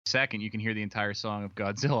second, you can hear the entire song of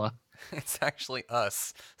Godzilla. It's actually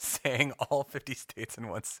us saying all 50 states in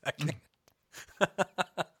 1 second.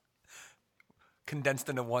 Condensed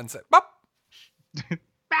into 1 second. Bop!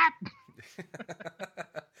 Bap!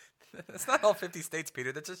 That's not all 50 states,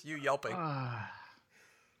 Peter. That's just you yelping.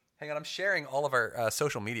 Hang on, I'm sharing all of our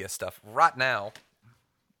social media stuff right now.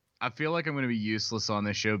 I feel like I'm going to be useless on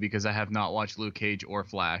this show because I have not watched Luke Cage or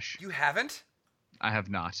Flash. You haven't? I have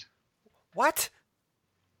not. What?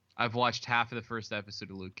 I've watched half of the first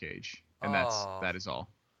episode of Luke Cage, and that is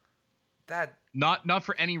all. That not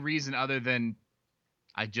for any reason other than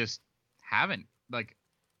I just haven't. Like,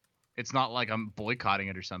 it's not like I'm boycotting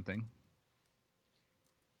it or something.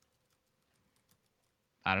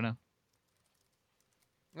 I don't know.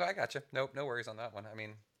 Well, I gotcha. Nope, no worries on that one. I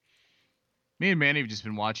mean, me and Manny have just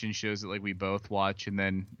been watching shows that like we both watch, and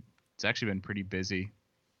then it's actually been pretty busy.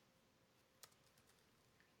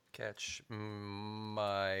 Catch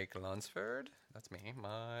Mike Lunsford. That's me,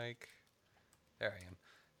 Mike. There I am.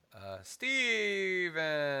 Steven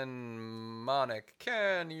Monick,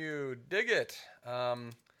 can you dig it?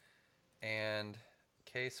 And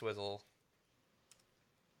K Swizzle.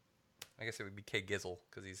 I guess it would be K Gizzle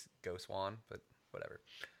because he's Ghost Swan, but whatever.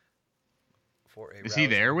 Is he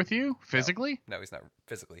there with you physically? No, he's not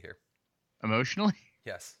physically here. Emotionally?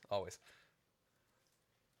 Yes, always.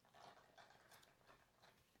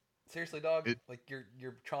 Seriously, dog. Like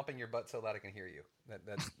you're chomping your butt so loud I can hear you.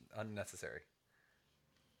 That's unnecessary.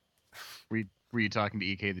 Were you talking to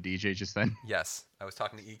EK the DJ just then? Yes, I was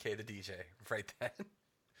talking to EK the DJ right then.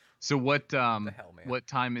 So what? The hell, man? What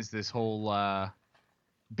time is this whole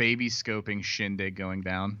baby scoping shindig going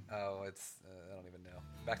down? Oh, it's I don't even know.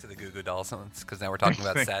 Back to the Goo Goo Dolls, because now we're talking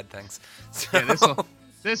about sad things. So, yeah,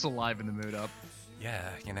 this will liven the mood up. Yeah,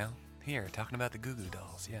 you know, here talking about the Goo Goo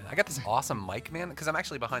Dolls. Yeah, I got this awesome mic, man, because I'm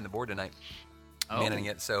actually behind the board tonight, manning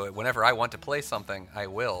it. So whenever I want to play something, I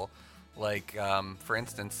will. Like, for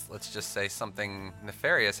instance, let's just say something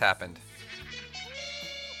nefarious happened.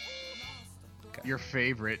 Okay. Your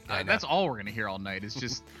favorite. I know. That's all we're gonna hear all night. It's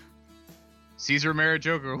just Cesar Romero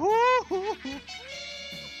Joker.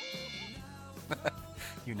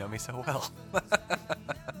 You know me so well.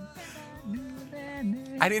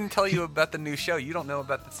 I didn't tell you about the new show. You don't know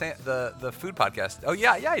about the food podcast. Oh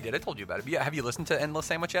yeah, I did. I told you about it. Yeah, have you listened to Endless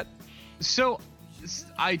Sandwich yet? So,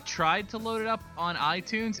 I tried to load it up on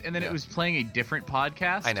iTunes, and then it was playing a different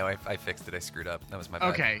podcast. I know. I fixed it. I screwed up. That was my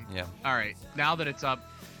bad. Okay. Yeah. All right. Now that it's up,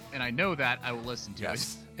 and I know that, I will listen to it.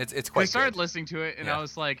 It's quite. I started good. listening to it, and I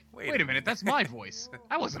was like, "Wait a minute, that's my voice.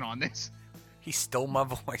 I wasn't on this." He stole my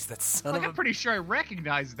voice. That son of a... I'm pretty sure I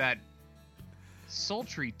recognize that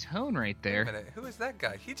sultry tone right there. Wait a minute. Who is that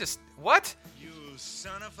guy? He just... What? You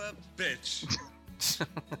son of a bitch.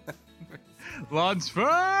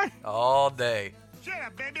 Lunsford! All day. Yeah,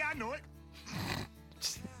 baby, I know it.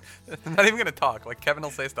 I'm not even going to talk. Like, Kevin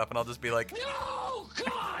will say stuff, and I'll just be like... No,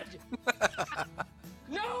 God!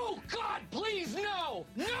 No, God, please, no!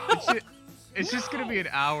 No! It's just going to be an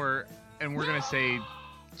hour, and we're going to say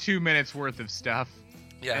 2 minutes worth of stuff.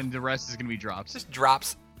 Yeah. And the rest is going to be drops. Just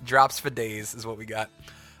drops for days is what we got.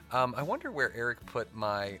 I wonder where Eric put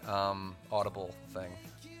my Audible thing,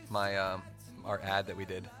 my our ad that we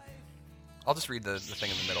did. I'll just read the thing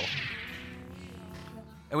in the middle.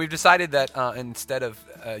 And we've decided that instead of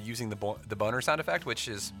using the boner sound effect, which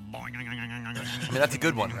is, I mean, that's a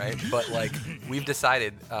good one, right? But like, we've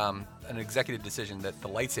decided an executive decision that the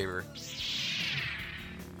lightsaber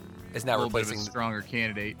is now replacing a stronger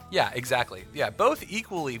candidate. Yeah, exactly. Yeah, both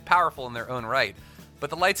equally powerful in their own right, but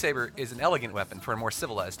the lightsaber is an elegant weapon for a more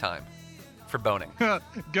civilized time, for boning.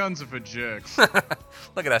 Guns are for jerks.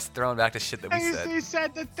 Look at us throwing back to shit that we said. He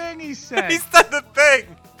said the thing he said. He said the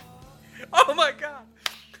thing. Oh my god.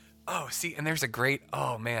 Oh, see, and there's a great.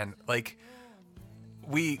 Oh man, like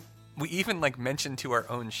we even like mention to our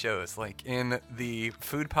own shows. Like in the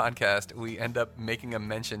food podcast, we end up making a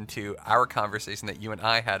mention to our conversation that you and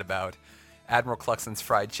I had about Admiral Cluxton's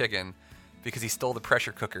fried chicken because he stole the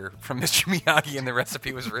pressure cooker from Mr. Miyagi and the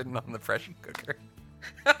recipe was written on the pressure cooker.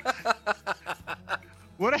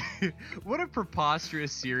 What a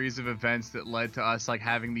preposterous series of events that led to us like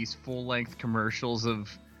having these full-length commercials of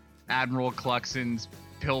Admiral Cluxton's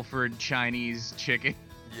pilfered Chinese chicken.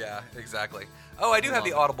 Yeah, exactly. Oh, I do have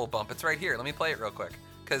the Audible bump. It's right here. Let me play it real quick.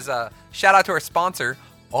 Because shout out to our sponsor,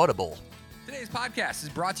 Audible. Today's podcast is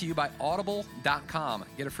brought to you by Audible.com.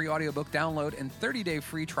 Get a free audiobook download and 30-day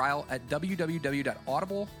free trial at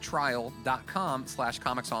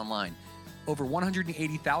www.audibletrial.com/comicsonline. Over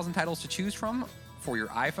 180,000 titles to choose from for your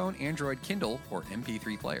iPhone, Android, Kindle, or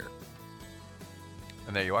MP3 player.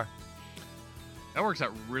 And there you are. That works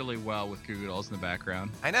out really well with Goo Goo Dolls in the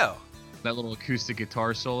background. I know. That little acoustic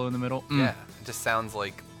guitar solo in the middle. Yeah, it just sounds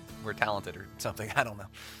like we're talented or something. I don't know.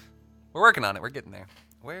 We're working on it. We're getting there.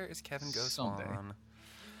 Where is Kevin Go Someday. Swan?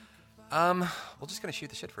 We're just gonna shoot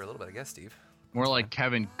the shit for a little bit, I guess, Steve. More like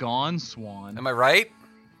Kevin Gone Swan. Am I right?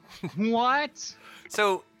 What?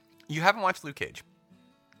 So, you haven't watched Luke Cage.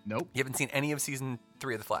 Nope. You haven't seen any of season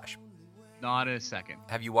 3 of The Flash. Not in a second.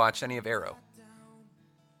 Have you watched any of Arrow?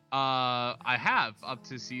 I have up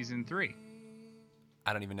to season 3.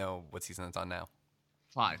 I don't even know what season it's on now.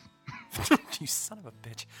 5. You son of a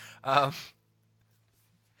bitch.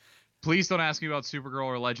 Please don't ask me about Supergirl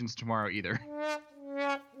or Legends tomorrow either.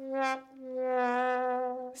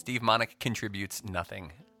 Steve Monick contributes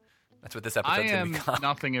nothing. That's what this I episode's going to am be called.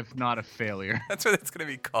 nothing if not a failure. That's what it's going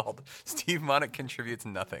to be called. Steve Monick contributes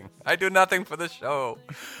nothing. I do nothing for the show.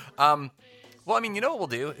 Well, I mean, you know what we'll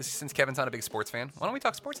do is, since Kevin's not a big sports fan, why don't we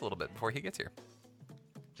talk sports a little bit before he gets here?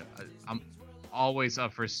 I'm always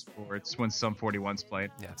up for sports when Sum 41's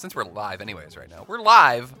played. Yeah, since we're live anyways right now. We're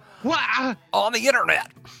live What? on the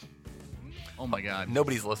internet. Oh my god.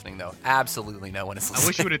 Nobody's listening, though. Absolutely no one is listening. I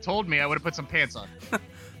wish you would have told me. I would have put some pants on.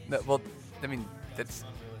 No, well, I mean, that's...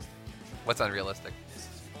 What's unrealistic?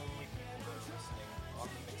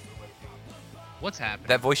 What's happening?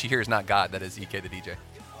 That voice you hear is not God. That is EK the DJ.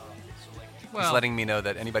 well, He's letting me know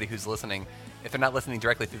that anybody who's listening, if they're not listening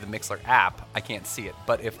directly through the Mixler app, I can't see it.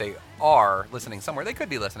 But if they are listening somewhere, they could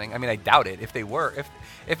be listening. I mean, I doubt it. If they were,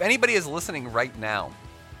 if anybody is listening right now,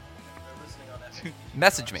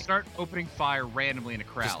 message me. start opening fire randomly in a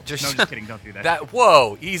crowd. Just- no, I'm just kidding. Don't do that.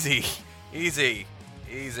 Whoa, easy. Easy.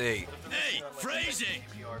 Hey, phrasing!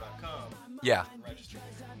 Yeah.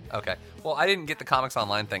 Okay. Well, I didn't get the Comics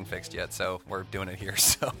Online thing fixed yet, so we're doing it here.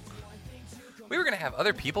 So we were gonna have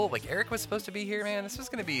other people. Like Eric was supposed to be here, man. This was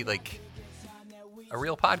gonna be like a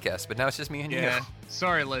real podcast, but now it's just me and Yeah. you.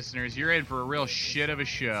 Sorry, listeners. You're in for a real shit of a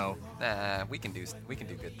show. Nah, we can do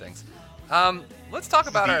good things. Let's talk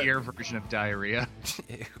about the our air version of diarrhea.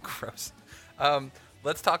 Ew, gross.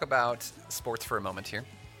 Let's talk about sports for a moment here.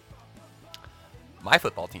 My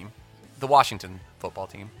football team, the Washington football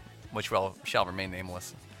team, which shall remain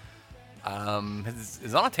nameless,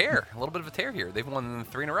 is on a tear. A little bit of a tear here. They've won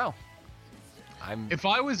 3 in a row. If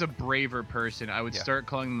I was a braver person, I would Yeah. start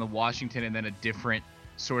calling them the Washington and then a different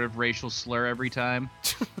sort of racial slur every time.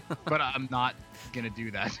 But I'm not going to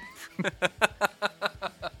do that.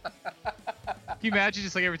 Can you imagine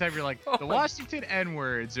just like every time you're like, the Washington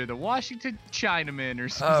N-words or the Washington Chinaman or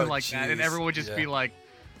something like that, and jeez. everyone would just Yeah. be like,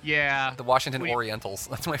 yeah. The Washington What do you- Orientals.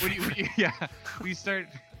 That's my What do favorite. you, yeah, we start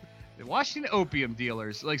the Washington opium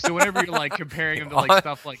dealers. Like, so whenever you're like comparing them to like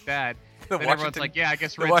stuff like that, The then everyone's Washington- like, yeah, I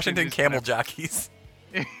guess The Redskins Washington is Camel whatever. Jockeys.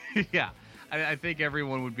 Yeah, I think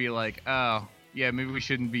everyone would be like, oh, yeah, maybe we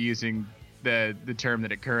shouldn't be using the term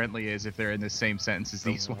that it currently is if they're in the same sentence as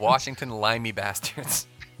these The ones. Washington Limey Bastards.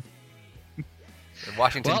 The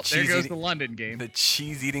Washington Well, there cheese goes eating, the London game. the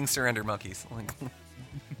cheese-eating surrender monkeys. Like,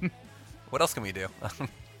 what else can we do?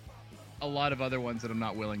 A lot of other ones that I'm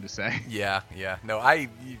not willing to say. Yeah. No,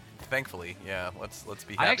 thankfully, yeah. Let's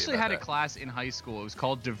be happy I actually about had a that. class in high school. It was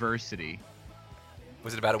called diversity.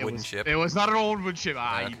 Was it about a It wooden was, ship? It was not an old wooden ship.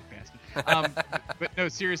 Yeah. You bastard. But no,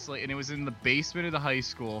 seriously, and it was in the basement of the high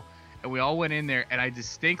school, and we all went in there, and I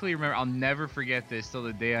distinctly remember, I'll never forget this till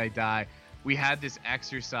the day I die. We had this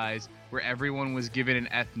exercise where everyone was given an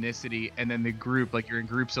ethnicity, and then the group, like you're in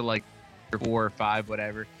groups of like 4 or 5,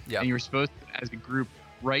 whatever, Yeah. and you were supposed to, as a group,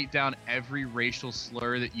 write down every racial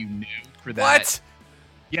slur that you knew for that. What?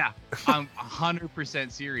 Yeah, I'm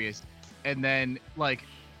 100% serious. And then, like,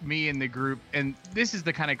 me and the group, and this is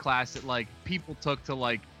the kind of class that, like, people took to,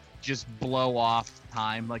 like, just blow off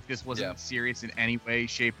time. Like, this wasn't Yeah. serious in any way,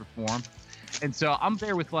 shape, or form. And so I'm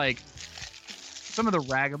there with, like, some of the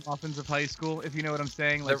ragamuffins of high school, if you know what I'm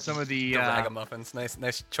saying. Like, some of the ragamuffins.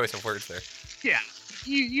 Nice choice of words there. yeah,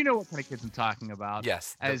 you know what kind of kids I'm talking about.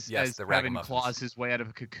 Yes. As the Kevin ragamuffins. claws his way out of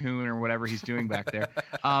a cocoon or whatever he's doing back there.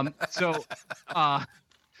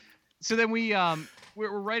 So then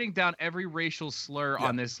we're writing down every racial slur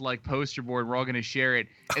on this like poster board. We're all going to share it.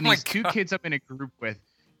 And Oh my these 2 God. kids I'm in a group with,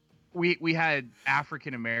 we had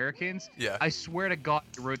African Americans. Yeah. I swear to God,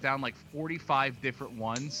 I wrote down like 45 different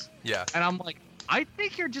ones. Yeah. And I'm like, I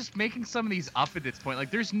think you're just making some of these up at this point. Like,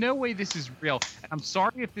 there's no way this is real. And I'm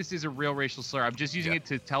sorry if this is a real racial slur. I'm just using Yeah. it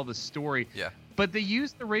to tell the story. Yeah. But they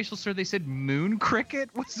used the racial slur. They said moon cricket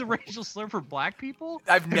was the racial slur for black people.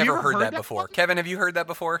 I've Have you never ever heard that before. one? Kevin, have you heard that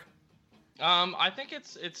before? I think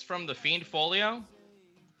it's from the Fiend Folio.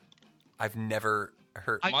 I've never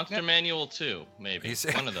heard. I- Monster Manual 2, maybe. You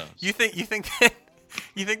say- One of those. You think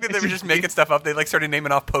You think that they were just making stuff up? They like started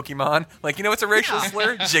naming off Pokemon. Like, you know what's a racial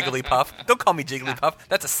slur? Jigglypuff. Don't call me Jigglypuff.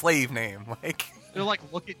 That's a slave name. Like, They're like,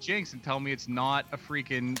 look at Jinx and tell me it's not a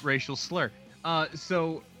freaking racial slur. I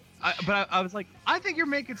was like, I think you're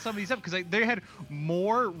making some of these up because they had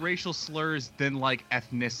more racial slurs than like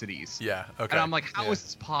ethnicities. yeah, okay. And I'm like, how is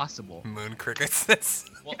this possible? moon crickets?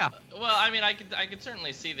 That's Well, Yeah. well, I mean, I could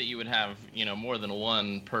certainly see that you would have, more than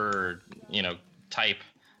one per, type,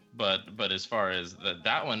 but as far as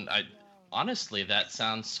that one, honestly, that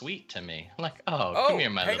sounds sweet to me. Like, come here,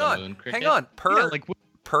 my little moon cricket. Hang on. Yeah, like,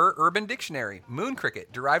 Per Urban Dictionary, moon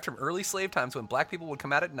cricket derived from early slave times when black people would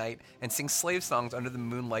come out at night and sing slave songs under the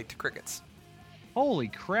moonlight to crickets. holy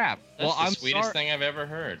crap. That's well, the I'm sweetest sorry. thing I've ever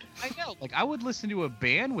heard. I know. Like, I would listen to a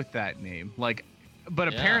band with that name. Like,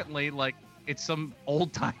 but Yeah. apparently, like, it's some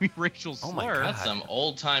old-timey racial slur. Oh my God. That's some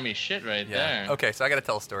old-timey shit right there. Okay, so I got to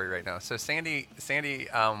tell a story right now. So Sandy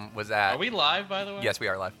was at. Are we live, by the way? Yes, we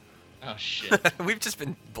are live. Oh, shit. We've just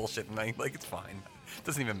been bullshitting. Like, it's fine.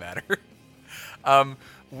 Doesn't even matter.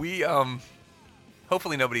 We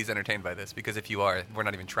hopefully nobody's entertained by this, because if you are, we're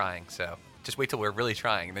not even trying. So just wait till we're really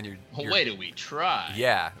trying, and then you're Wait till we try.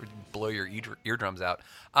 yeah, blow your eardrums out.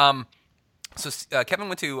 So Kevin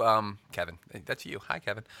went to Kevin. That's you. Hi,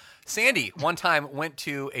 Kevin. Sandy one time went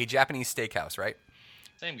to a Japanese steakhouse, right?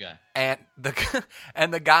 Same guy. And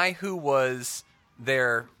the guy who was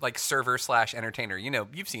their like server / entertainer.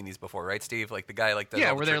 You've seen these before, right, Steve? Like the guy like does Yeah,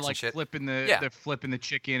 all the where they're tricks and like shit. they're flipping the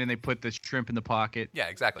chicken and they put the shrimp in the pocket. Yeah,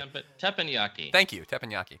 exactly. Teppanyaki. Thank you,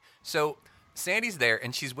 teppanyaki. So Sandy's there,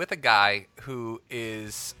 and she's with a guy who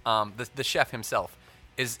is the chef himself.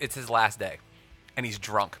 It's his last day, and he's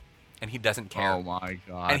drunk, and he doesn't care. Oh my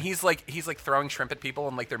god. And he's like throwing shrimp at people,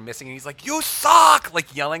 and like they're missing, and he's like, "You suck!"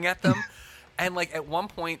 like yelling at them. And like at one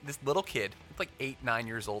point, this little kid, like 8-9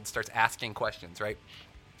 years old, starts asking questions, right?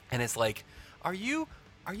 And it's like, "Are you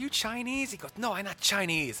Chinese?" He goes, "No, I'm not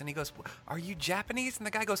Chinese." And he goes, "Are you Japanese?" And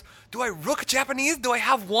the guy goes, "Do I look Japanese? Do I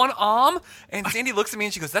have one arm?" And Sandy looks at me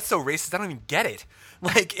and she goes, "That's so racist. I don't even get it."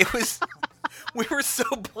 Like, it was, we were so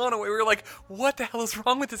blown away. We were like, what the hell is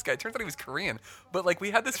wrong with this guy? Turns out he was Korean. But like, we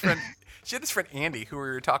had this friend, she had this friend Andy who we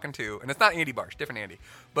were talking to, and it's not Andy Barsh, different Andy.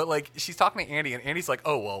 But like, she's talking to Andy, and Andy's like,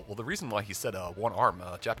 "Oh, well, the reason why he said one arm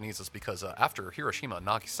Japanese is because after Hiroshima and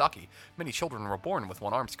Nagasaki, many children were born with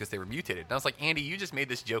one arm because they were mutated." And I was like, "Andy, you just made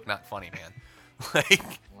this joke not funny, man."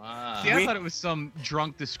 Like, Wow. See, I thought it was some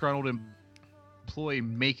drunk, disgruntled employee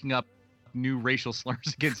making up new racial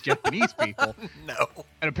slurs against Japanese people. no.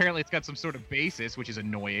 And apparently it's got some sort of basis, which is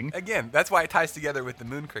annoying. Again, that's why it ties together with the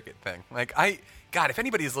moon cricket thing. Like, God, if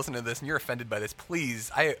anybody is listening to this and you're offended by this, please,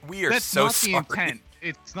 we are That's so not sorry. the intent.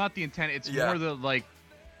 It's not the intent. It's Yeah. more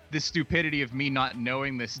the stupidity of me not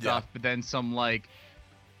knowing this stuff, but then some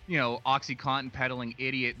OxyContin peddling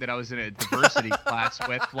idiot that I was in a diversity class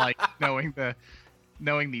with, like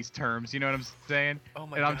knowing these terms. You know what I'm saying? Oh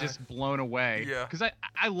my and I'm God. just blown away. Yeah. Because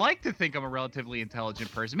I like to think I'm a relatively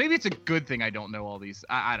intelligent person. Maybe it's a good thing I don't know all these.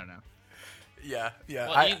 I don't know. Yeah.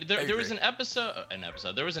 Well, there agree. was an episode.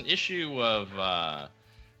 There was an issue of.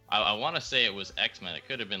 I want to say it was X-Men. It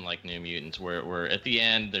could have been like New Mutants, where at the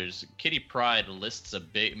end there's Kitty Pryde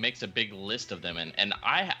makes a big list of them, and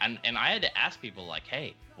I had to ask people like,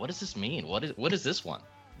 "Hey, what does this mean? What is this one?"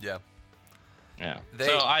 Yeah. Yeah. They-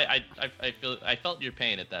 So I felt your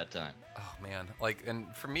pain at that time. Oh man, like,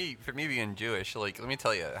 and for me being Jewish, like, let me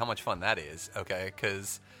tell you how much fun that is. Okay,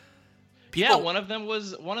 because Yeah, one of them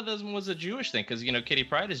was a Jewish thing because Kitty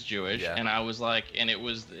Pryde is Jewish, Yeah. and I was like, and it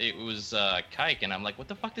was kike, and I'm like, what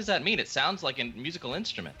the fuck does that mean? It sounds like a musical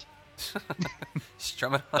instrument,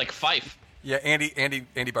 strumming. like fife. Yeah, Andy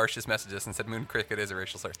Barsh just messaged us and said moon cricket is a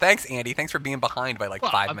racial slur. Thanks, Andy. Thanks for being behind by like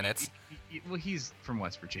 5 minutes. Well, he's from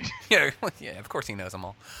West Virginia. Yeah, of course he knows them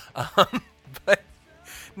all. But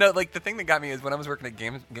no, like the thing that got me is when I was working at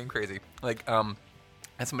Game Crazy, like I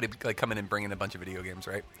had somebody like come in and bring in a bunch of video games,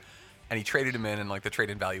 right? And he traded them in, and like the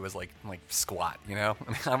trade-in value was like squat, you know.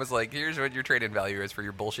 I was like, "Here's what your trade-in value is for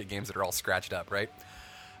your bullshit games that are all scratched up, right?"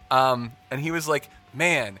 And he was like,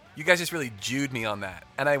 "Man, you guys just really Jewed me on that."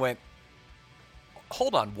 And I went,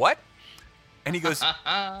 "Hold on, what?" And he goes,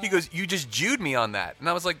 "You just Jewed me on that." And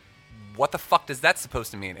I was like, "What the fuck does that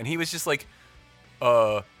supposed to mean?" And he was just like,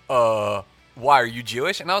 why are you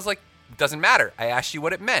Jewish? And I was like, doesn't matter. I asked you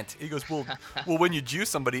what it meant. He goes, well, when you Jew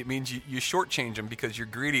somebody, it means you shortchange them because you're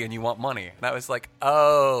greedy and you want money. And I was like,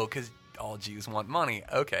 oh, because all Jews want money.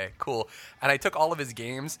 Okay, cool. And I took all of his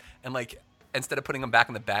games and like, instead of putting them back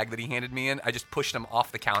in the bag that he handed me in, I just pushed them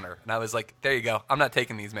off the counter. And I was like, there you go. I'm not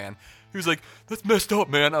taking these, man. He was like, that's messed up,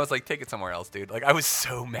 man. I was like, take it somewhere else, dude. Like, I was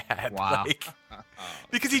so mad. Wow. Like,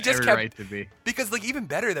 because he just Every kept, right to be. because like even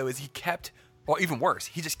better though is he kept Well, even worse,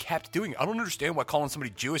 he just kept doing it. I don't understand why calling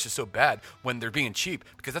somebody Jewish is so bad when they're being cheap,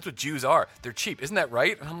 because that's what Jews are. They're cheap. Isn't that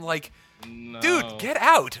right? And I'm like, No. dude, get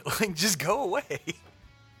out. Like, just go away.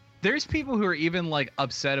 There's people who are even like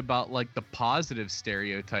upset about like the positive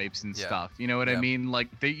stereotypes and Yeah. stuff. You know what I Yeah. mean?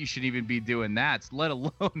 Like that you shouldn't even be doing that, let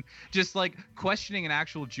alone just like questioning an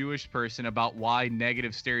actual Jewish person about why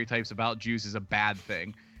negative stereotypes about Jews is a bad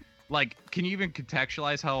thing. Like, can you even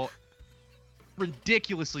contextualize how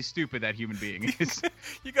ridiculously stupid that human being is?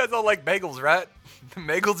 You guys all like bagels, right?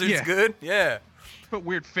 Bagels are Yeah. good? Yeah. Put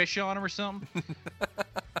weird fish on them or something?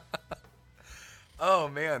 Oh,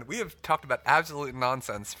 man. We have talked about absolute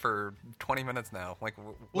nonsense for 20 minutes now. Like,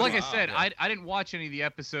 Well, like I wow. said, Yeah. I didn't watch any of the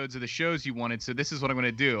episodes of the shows you wanted, so this is what I'm going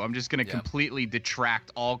to do. I'm just going to Yeah. completely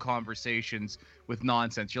detract all conversations with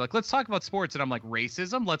nonsense. You're like, let's talk about sports, and I'm like,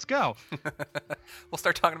 racism? Let's go. We'll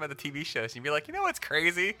start talking about the TV shows. And you'll be like, you know what's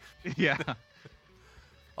crazy? Yeah.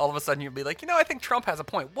 All of a sudden, you'll be like, you know, I think Trump has a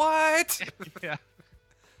point. What? Yeah.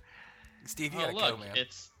 Steve, you Oh, gotta look, go, man.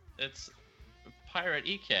 it's Pirate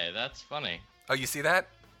EK. That's funny. Oh, you see that?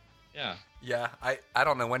 Yeah. Yeah, I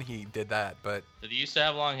don't know when he did that, but Did he used to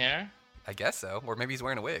have long hair? I guess so. Or maybe he's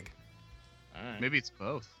wearing a wig. All right. Maybe it's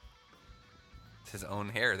both. It's his own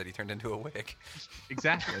hair that he turned into a wig.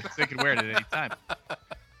 Exactly. So they could wear it at any time.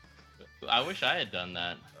 I wish I had done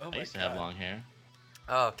that. Oh I my used to have God. long hair.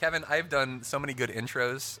 Oh, Kevin, I've done so many good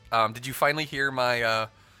intros. Did you finally hear my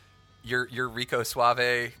your Rico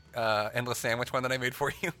Suave endless sandwich one that I made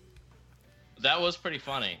for you? That was pretty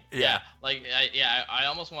funny. Yeah. Like, I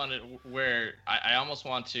almost wanted where I almost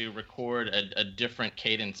want to record a different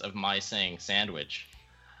cadence of my saying sandwich.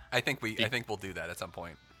 I think we'll do that at some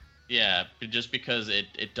point. Yeah, just because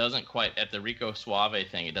it doesn't quite, at the Rico Suave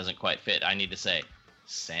thing, it doesn't quite fit. I need to say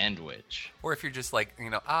sandwich. Or if you're just like, you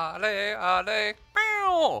know, ale, ale,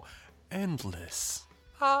 meow, endless,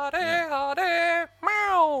 ale, ale,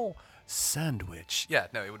 meow, sandwich. Yeah,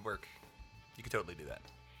 no, it would work. You could totally do that.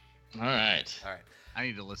 All right. All right. I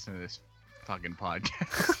need to listen to this fucking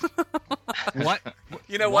podcast. What?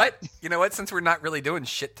 You know what? You know what? Since we're not really doing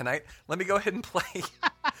shit tonight, let me go ahead and play.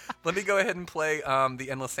 Let me go ahead and play the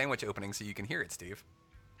endless sandwich opening so you can hear it, Steve.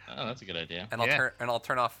 Oh, that's a good idea. And I'll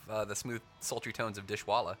turn off the smooth, sultry tones of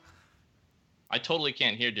Dishwalla. I totally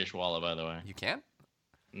can't hear Dishwalla, by the way. You can?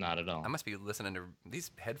 Not at all. I must be listening to these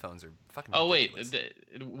headphones are fucking. Oh wait, ridiculous.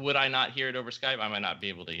 would I not hear it over Skype? I might not be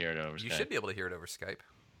able to hear it over Skype. You should be able to hear it over Skype.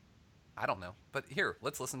 I don't know, but here,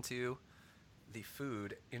 let's listen to the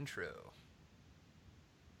food intro.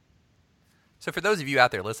 So for those of you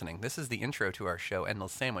out there listening, this is the intro to our show,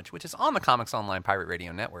 Endless Sandwich, which is on the Comics Online Pirate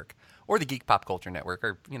Radio Network, or the Geek Pop Culture Network,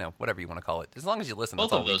 or, you know, whatever you want to call it. As long as you listen,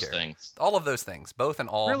 Both that's all of we those care. things. All of those things, both and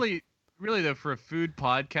all. Really though, for a food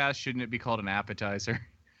podcast, shouldn't it be called an appetizer?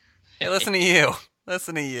 Hey, listen to you.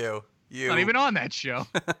 Listen to you. You. Not even on that show.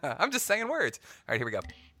 I'm just saying words. All right, here we go.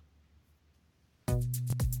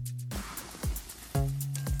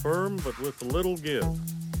 Firm but with a little give.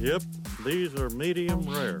 Yep, these are medium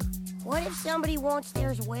rare. What if somebody wants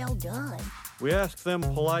theirs well done? We ask them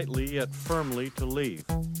politely yet firmly to leave.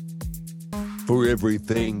 For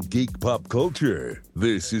everything geek pop culture,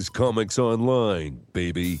 this is Comics Online,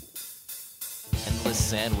 baby. Endless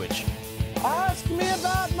sandwich. Ask me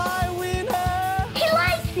about my wiener. He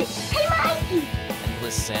likes it! He likes it!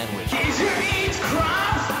 Endless sandwich. Is your eat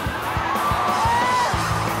crust?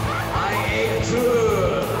 I ate too.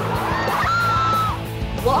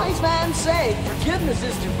 Wise man say forgiveness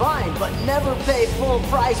is divine, but never pay full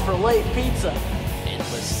price for late pizza.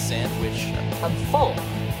 Endless sandwich. I'm full.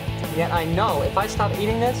 Yet I know if I stop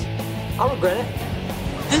eating this, I'll regret it.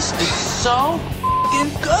 This is so f***ing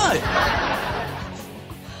good.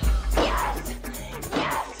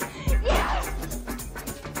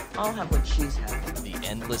 I'll have what she's having. The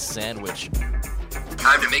endless sandwich.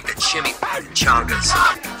 Time to make the chimichangas.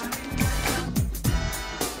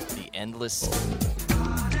 The endless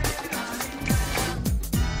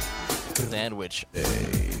sandwich.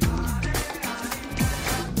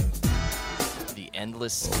 The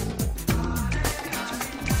endless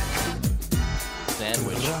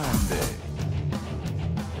sandwich.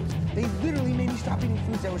 They literally made me stop eating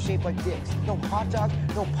foods that were shaped like dicks. No hot dogs,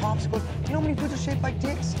 no popsicles. You know how many foods are shaped like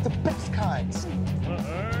dicks? The best kinds.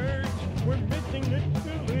 We're missing the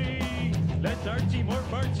chili. Let's Archie more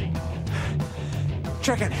fartsy.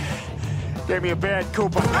 Chicken gave me a bad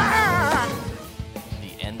coupon.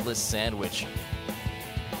 The endless sandwich.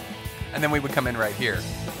 And then we would come in right here.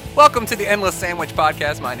 Welcome to the Endless Sandwich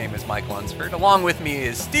Podcast. My name is Mike Lunsford. Along with me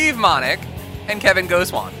is Steve Monick and Kevin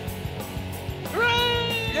Goswan.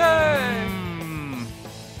 Yay!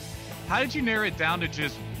 How did you narrow it down to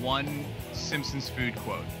just one Simpsons food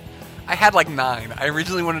quote? I had like 9. I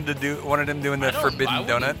originally wanted him doing the forbidden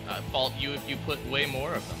donut. I fault you if you put way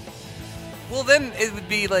more of them. Well, then it would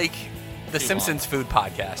be like the Simpsons food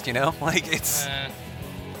podcast, you know? Like it's.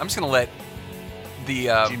 I'm just gonna let the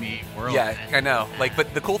Jimmy World. Yeah, I know. Like,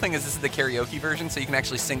 but the cool thing is this is the karaoke version, so you can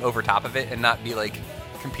actually sing over top of it and not be like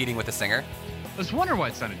competing with the singer. I was wondering why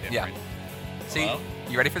it sounded different. Yeah. See,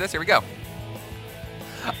 you ready for this? Here we go.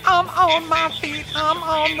 I'm on my feet, I'm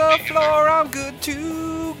on the floor, I'm good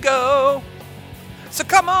to go. So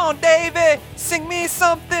come on, Davey, sing me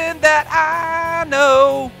something that I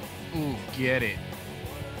know. Ooh, get it.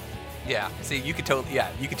 Yeah. See, you could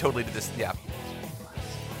totally do this. Yeah.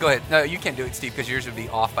 Go ahead. No, you can't do it, Steve, because yours would be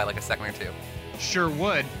off by like a second or two. Sure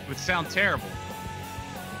would. Would sound terrible.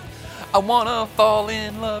 I wanna fall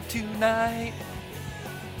in love tonight.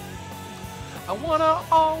 I wanna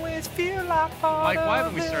always feel like part Mike, why of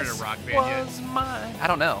haven't we started a this rock band yet? was mine. I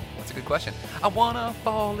don't know. That's a good question. I wanna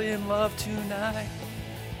fall in love tonight.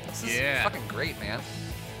 This is fucking great, man.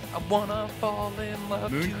 I wanna fall in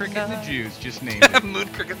love Moon tonight. Cricket and the Jews just named it. Moon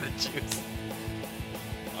Cricket and the Jews.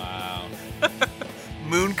 Wow.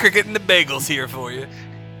 Moon Cricket and the Bagels here for you.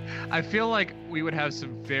 I feel like we would have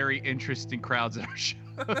some very interesting crowds at our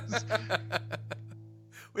shows.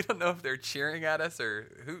 We don't know if they're cheering at us or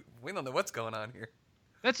who. We don't know what's going on here.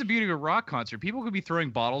 That's the beauty of a rock concert. People could be throwing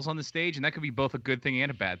bottles on the stage, and that could be both a good thing and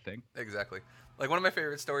a bad thing. Exactly. Like one of my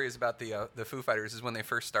favorite stories about the Foo Fighters is when they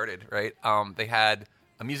first started. Right? They had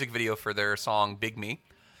a music video for their song "Big Me,"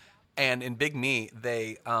 and in "Big Me"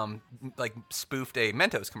 they like spoofed a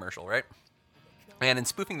Mentos commercial, right? And in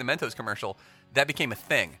spoofing the Mentos commercial, that became a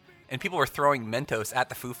thing. And people were throwing Mentos at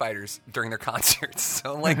the Foo Fighters during their concerts.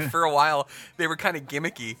 So, like, for a while, they were kind of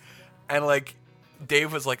gimmicky. And, like,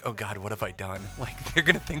 Dave was like, oh, God, what have I done? Like, they're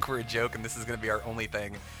going to think we're a joke, and this is going to be our only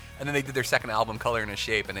thing. And then they did their second album, Color and a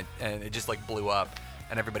Shape, and it just, like, blew up.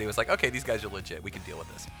 And everybody was like, okay, these guys are legit. We can deal with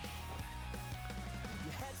this.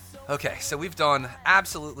 Okay, so we've done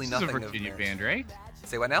absolutely nothing. This is a Virginia band, right?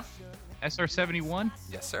 Say what now? SR-71?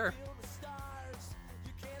 Yes, sir.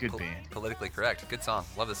 Good band. Politically correct. Good song.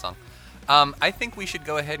 Love this song. I think we should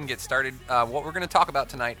go ahead and get started. What we're going to talk about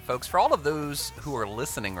tonight, folks, for all of those who are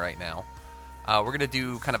listening right now, we're going to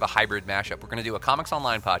do kind of a hybrid mashup. We're going to do a Comics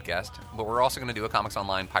Online podcast, but we're also going to do a Comics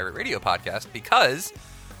Online Pirate Radio podcast because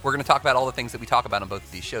we're going to talk about all the things that we talk about on both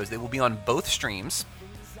of these shows. They will be on both streams.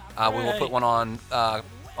 We will put one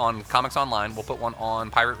on Comics Online. We'll put one on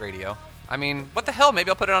Pirate Radio. I mean, what the hell? Maybe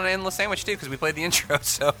I'll put it on an Endless Sandwich, too, because we played the intro,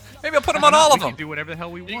 so maybe I'll put them on all of them. We can do whatever the hell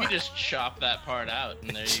we want. You can just chop that part out,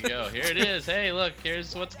 and there you go. Here it is. Hey, look,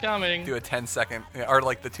 here's what's coming. Do a 10-second, or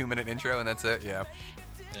like the 2-minute intro, and that's it? Yeah.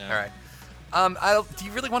 Yeah. All right. Do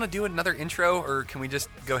you really want to do another intro, or can we just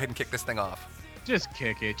go ahead and kick this thing off? Just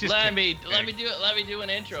kick it. Let me do an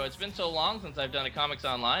intro. It's been so long since I've done a Comics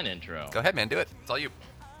Online intro. Go ahead, man. Do it. It's all you.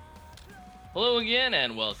 Hello again,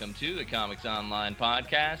 and welcome to the Comics Online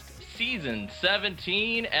podcast. Season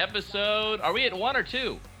 17 episode. Are we at 1 or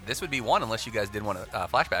 2? This would be 1 unless you guys did want a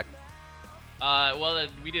flashback. Well,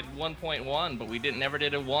 we did 1.1, but we never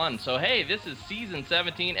did a 1. So, hey, this is Season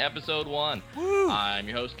 17, Episode 1. Woo! I'm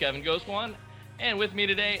your host, Kevin Ghost One, and with me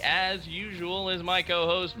today, as usual, is my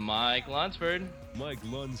co-host, Mike Lunsford. Mike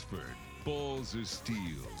Lunsford, balls of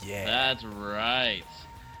steel. Yeah. That's right.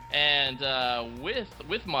 And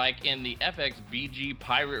with Mike in the FXBG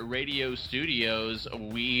Pirate Radio Studios,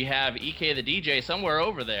 we have EK the DJ somewhere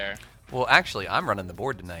over there. Well, actually, I'm running the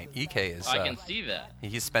board tonight. EK is. I can see that.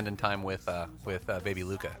 He's spending time with baby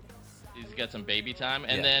Luca. He's got some baby time,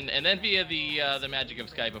 and Yeah. then via the magic of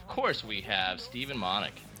Skype, of course, we have Stephen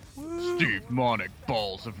Monick. Steve Monick,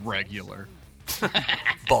 balls of regular.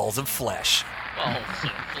 Balls of flesh. Balls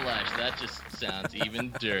of flesh. That just sounds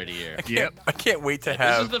even dirtier. I can't wait to If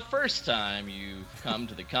have. this is the first time you've come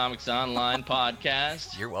to the Comics Online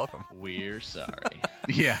podcast, You're welcome. we're sorry.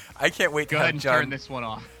 Yeah. I can't wait to Go have ahead and John. turn this one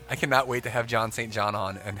off. I cannot wait to have John St. John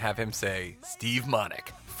on and have him say, Steve Monick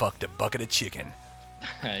fucked a bucket of chicken.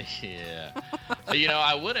 Yeah. So,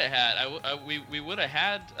 I would have had we would have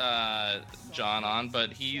had John on,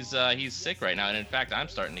 but he's sick right now, and in fact, I'm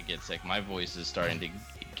starting to get sick. My voice is starting to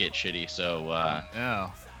get shitty. So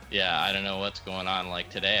yeah, I don't know what's going on. Like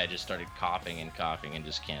today, I just started coughing and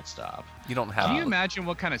just can't stop. You don't have Can you imagine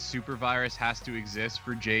what kind of super virus has to exist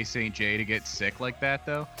for J. St. J to get sick like that,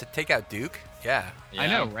 though? to take out Duke? Yeah. I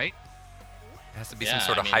know, right? It has to be some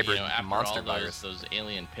sort of hybrid after monster all virus. those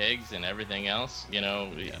alien pigs and everything else,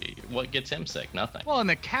 what gets him sick? Nothing. Well, and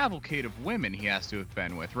the cavalcade of women he has to have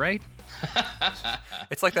been with, right?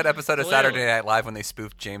 It's like that episode of Clearly. Saturday Night Live when they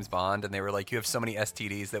spoofed James Bond, and they were like, you have so many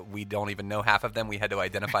STDs that we don't even know half of them. We had to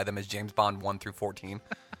identify them as James Bond 1 through 14.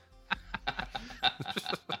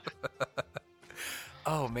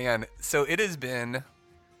 Oh man, so it has been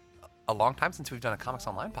a long time since we've done a Comics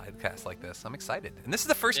Online podcast like this. I'm excited, and this is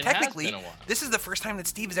the first. It has technically, been a while. this is the first time that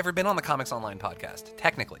Steve has ever been on the Comics Online podcast.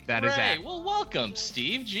 Technically, That is Right. Well, welcome,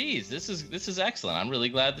 Steve. Jeez, this is excellent. I'm really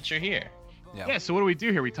glad that you're here. Yeah, so what do we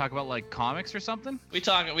do here? We talk about like comics or something? We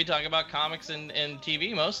talk about comics and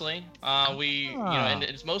TV mostly. And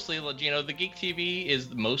it's mostly the Geek TV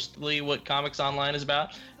is mostly what Comics Online is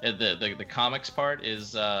about. The comics part is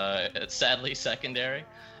sadly secondary.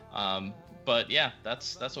 But yeah,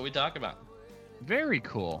 that's what we talk about. Very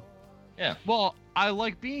cool. Yeah. Well, I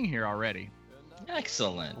like being here already.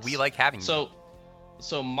 Excellent. we like having you.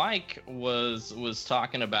 So Mike was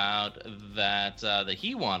talking about that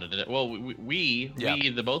he wanted it. Well, we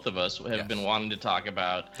the both of us have been wanting to talk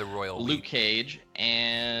about the Royal Luke Cage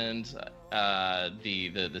and the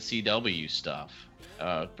CW stuff,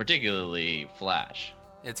 particularly Flash.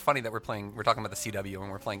 It's funny that we're talking about the CW and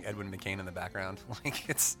we're playing Edwin McCain in the background. Like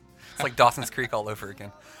it's like Dawson's Creek all over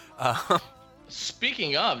again.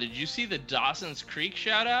 Speaking of, did you see the Dawson's Creek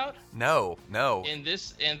shout out? No. In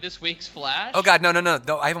this week's Flash? Oh God, no!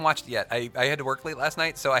 I haven't watched it yet. I had to work late last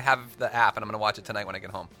night, so I have the app, and I'm gonna watch it tonight when I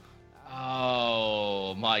get home.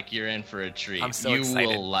 Oh, Mike, you're in for a treat. I'm so you excited!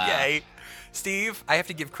 Will laugh. Yay, Steve! I have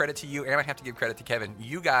to give credit to you, and I have to give credit to Kevin.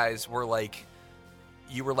 You guys were like,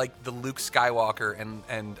 the Luke Skywalker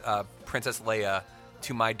and Princess Leia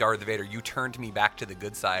to my Darth Vader. You turned me back to the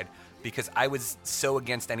good side. Because I was so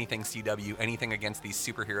against anything CW, anything against these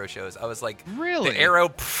superhero shows. I was like, really? The Arrow,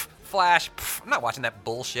 Flash, I'm not watching that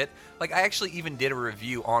bullshit. Like, I actually even did a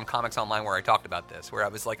review on Comics Online where I talked about this, where I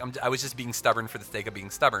was like, I was just being stubborn for the sake of being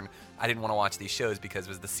stubborn. I didn't want to watch these shows because it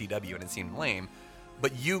was the CW and it seemed lame.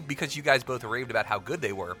 But because you guys both raved about how good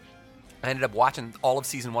they were, I ended up watching all of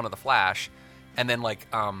season 1 of The Flash, and then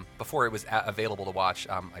before it was available to watch,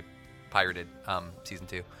 I pirated season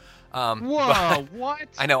 2. Whoa, what?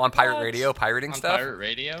 I know, on pirate radio, pirating on stuff. Pirate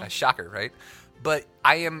radio? Shocker, right? But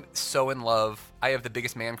I am so in love. I have the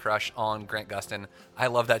biggest man crush on Grant Gustin. I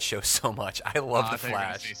love that show so much. I love The I thought you were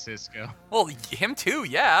gonna Flash. say Cisco. Well, him too,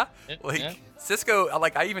 yeah. Yeah. Cisco, I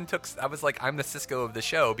was like, I'm the Cisco of the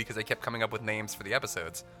show because I kept coming up with names for the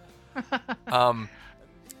episodes. But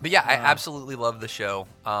yeah, I absolutely love the show.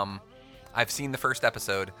 I've seen the first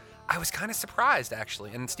episode. I was kind of surprised,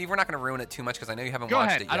 actually. And, Steve, we're not going to ruin it too much because I know you haven't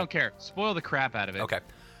watched it yet. I don't care. Spoil the crap out of it. Okay.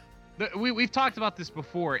 We've talked about this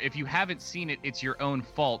before. If you haven't seen it, it's your own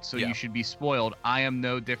fault, so you should be spoiled. I am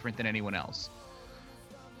no different than anyone else.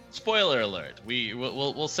 Spoiler alert.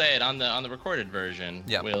 We'll say it on the recorded version.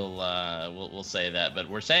 Yeah. We'll say that, but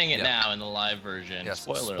we're saying it now in the live version. Yes.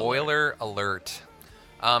 Spoiler alert.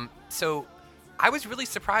 So I was really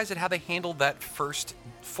surprised at how they handled that first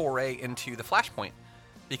foray into the Flashpoint.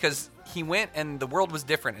 Because he went and the world was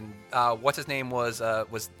different, and what's his name was the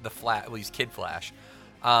Flash. Well, he's Kid Flash.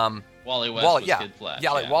 Wally West was Kid Flash.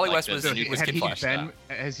 Yeah, Wally West the was new- Kid Flash.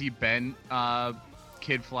 Has he been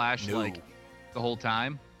Kid Flash No. like the whole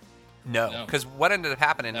time? No, because what ended up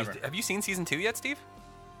happening is, Never. have you seen season 2 yet, Steve?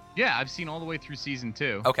 Yeah, I've seen all the way through season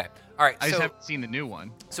 2. Okay, all right. I just haven't seen the new one.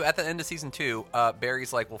 So at the end of season 2,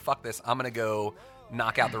 Barry's like, well, fuck this. I'm going to go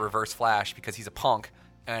knock out the Reverse Flash because he's a punk,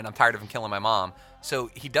 and I'm tired of him killing my mom.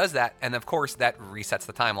 So he does that, and of course that resets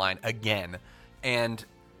the timeline again. And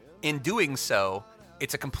in doing so,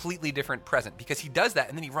 it's a completely different present because he does that,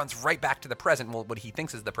 and then he runs right back to the present, well, what he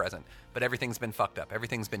thinks is the present. But everything's been fucked up.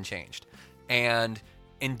 Everything's been changed. And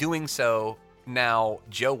in doing so, now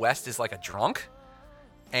Joe West is like a drunk.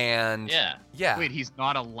 And yeah. Wait, he's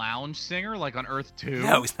not a lounge singer like on Earth 2?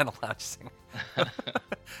 No, he's not a lounge singer.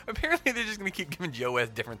 Apparently, they're just going to keep giving Joe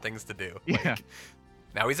West different things to do. Yeah.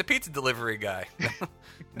 Now he's a pizza delivery guy.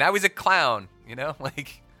 Now he's a clown.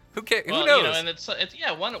 Like who cares? Well, who knows? and it's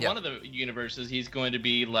one of the universes. He's going to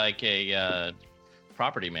be like a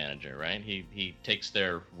property manager, right? He takes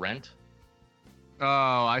their rent.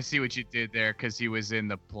 Oh, I see what you did there because he was in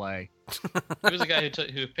the play. He was a guy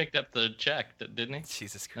who picked up the check, didn't he?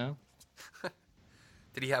 Jesus Christ. No?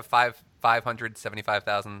 Did he have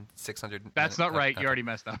 575,600? That's not right. Okay. You already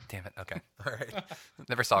messed up. Damn it. Okay. All right.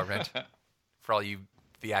 Never saw Rent. For all you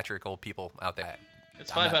theatrical people out there.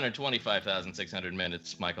 It's 525,600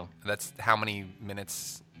 minutes, Michael. That's how many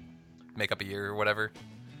minutes make up a year or whatever?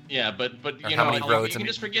 Yeah, but Or you how know, many you roads can and-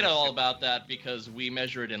 just forget all about that because we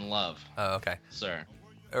measure it in love. Oh, okay. Sir.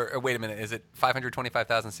 Or wait a minute. Is it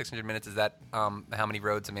 525,600 minutes? Is that how many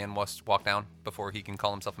roads a man must walk down before he can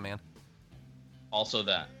call himself a man? Also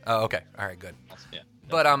that. Oh, okay. All right, good. Also, yeah.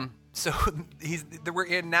 But so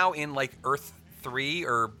we're now in like Earth 3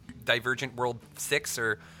 or Divergent World 6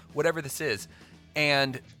 or whatever this is,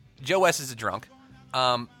 and Joe West is a drunk.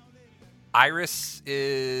 Iris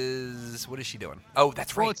is... What is she doing? Oh,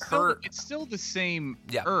 that's right. Well, it's still the same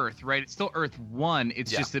Earth, right? It's still Earth 1.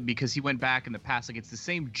 It's just that because he went back in the past, like it's the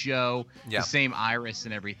same Joe, the same Iris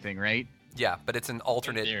and everything, right? Yeah, but it's an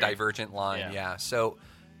alternate divergent line. Yeah. So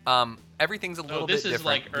everything's a little bit different. This is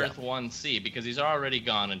like Earth 1C because he's already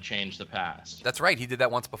gone and changed the past. That's right. He did that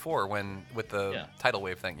once before with the tidal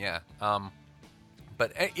wave thing. Yeah.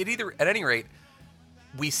 But at any rate,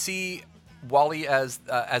 we see Wally as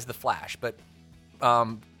the Flash, but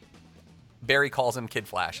Barry calls him Kid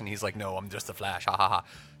Flash, and he's like, "No, I'm just the Flash." Ha ha ha.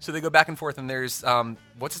 So they go back and forth, and there's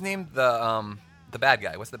what's his name? The bad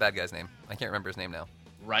guy. What's the bad guy's name? I can't remember his name now.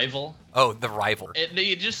 Rival. Oh, the Rival.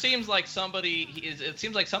 It just seems like somebody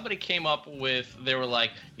came up with. They were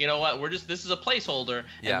like, you know what? This is a placeholder,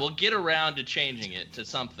 and we'll get around to changing it to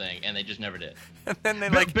something, and they just never did. And then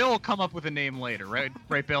they Bill will come up with a name later, right?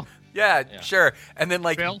 Right, Bill? Yeah, sure. And then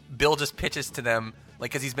Bill just pitches to them,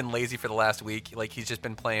 because he's been lazy for the last week. Like he's just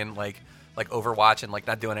been playing like Overwatch and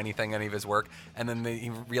not doing any of his work. And then he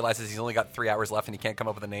realizes he's only got 3 hours left and he can't come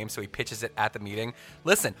up with a name, so he pitches it at the meeting.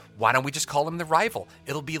 Listen, why don't we just call him the Rival?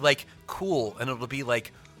 It'll be cool and it'll be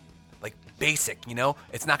like basic,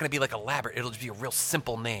 It's not going to be elaborate. It'll just be a real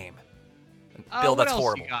simple name. Bill, that's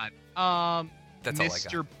horrible. What else you got? That's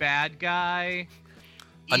Mr. all I got. Bad Guy,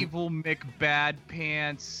 Evil McBad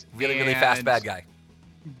Pants, really fast bad guy.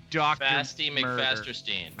 Dr. Fasty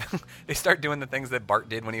McFasterstein. They start doing the things that Bart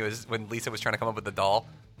did when Lisa was trying to come up with the doll.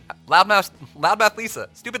 Loudmouth Lisa,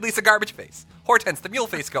 stupid Lisa garbage face, Hortense the mule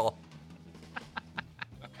face skull.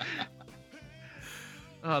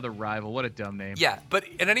 Oh, the Rival, what a dumb name. Yeah, but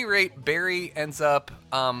at any rate, Barry ends up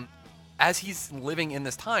as he's living in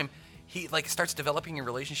this time, he starts developing a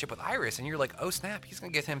relationship with Iris, and you're like, oh snap, he's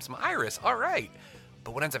gonna get him some Iris. All right.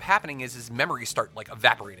 But what ends up happening is his memories start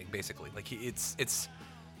evaporating, basically. It's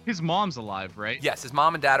his mom's alive, right? Yes, his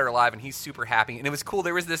mom and dad are alive, and he's super happy. And it was cool.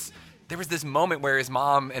 There was this moment where his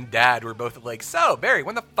mom and dad were both like, "So, Barry,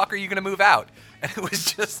 when the fuck are you gonna move out?" And it was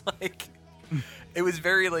just it was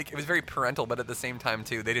very parental, but at the same time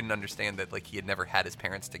too, they didn't understand that he had never had his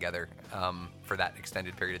parents together for that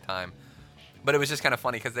extended period of time. But it was just kind of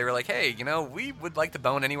funny because they were like, "Hey, we would like to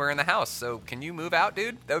bone anywhere in the house, so can you move out,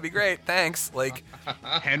 dude? That would be great. Thanks."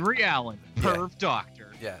 Henry Allen, perv doctor.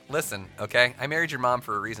 Yeah, listen, okay? I married your mom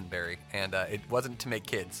for a reason, Barry, and it wasn't to make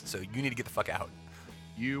kids, so you need to get the fuck out.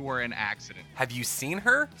 You were an accident. Have you seen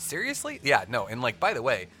her? Seriously? Yeah, no, and by the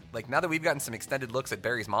way, now that we've gotten some extended looks at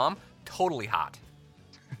Barry's mom, totally hot.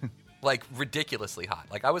 Ridiculously hot.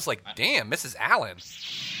 I was like, damn, Mrs. Allen.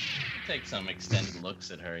 Take some extended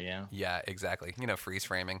looks at her, yeah. Yeah, exactly. Freeze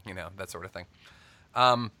framing, that sort of thing.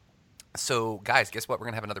 So, guys, guess what? We're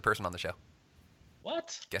going to have another person on the show.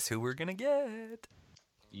 What? Guess who we're going to get?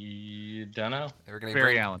 You don't know? We're gonna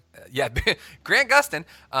Barry Allen. Yeah, Grant Gustin.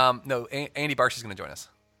 No, Andy Barsh is going to join us.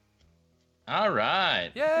 All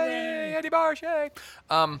right. Yay, Andy Barsh, yay.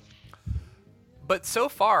 But so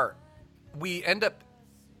far, we end up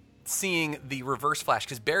seeing the reverse Flash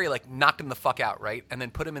because Barry knocked him the fuck out, right? And then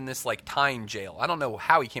put him in this time jail. I don't know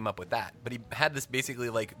how he came up with that, but he had this basically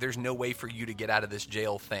there's no way for you to get out of this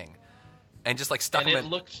jail thing. And just stuck him in. And it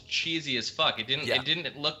looked cheesy as fuck. It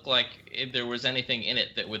didn't look like there was anything in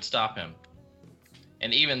it that would stop him.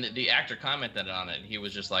 And even the actor commented on it. He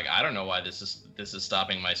was just like, I don't know why this is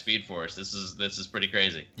stopping my Speed Force. This is pretty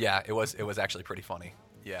crazy. Yeah, it was actually pretty funny.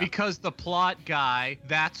 Yeah. Because the plot guy,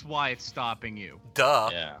 that's why it's stopping you. Duh.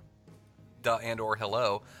 Yeah. Duh and or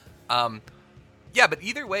hello. Yeah, but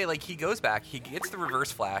either way, he goes back, he gets the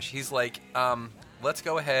reverse Flash. He's like, let's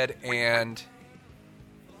go ahead and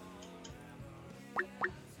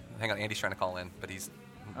hang on, Andy's trying to call in, but he's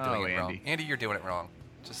doing it wrong. Andy, you're doing it wrong.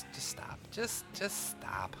 Just stop. Just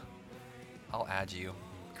stop. I'll add you,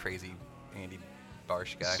 crazy Andy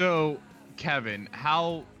Barsh guy. So, Kevin,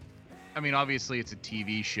 obviously it's a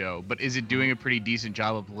TV show, but is it doing a pretty decent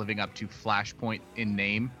job of living up to Flashpoint in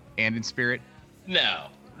name and in spirit? No.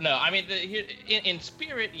 I mean, in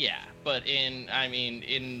spirit, yeah, but in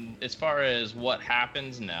as far as what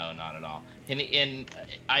happens, no, not at all. And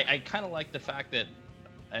I kind of like the fact that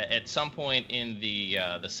at some point in the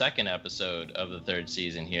second episode of the third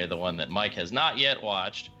season here, the one that Mike has not yet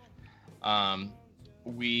watched,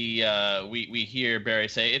 we hear Barry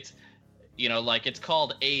say it's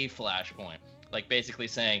called a Flashpoint, basically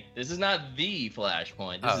saying this is not the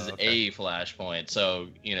Flashpoint, this is a Flashpoint. So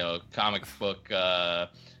comic book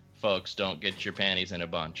folks, don't get your panties in a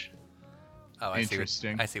bunch. Oh,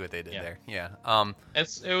 interesting. I see what they did there. Yeah.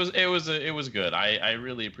 It was good. I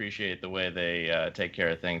really appreciate the way they take care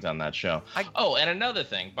of things on that show. And another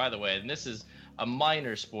thing, by the way, and this is a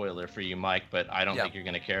minor spoiler for you, Mike, but I don't think you're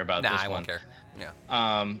going to care about this one. I won't care. Yeah.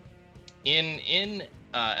 in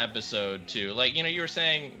episode 2, like, you know, you were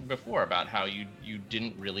saying before about how you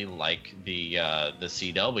didn't really like the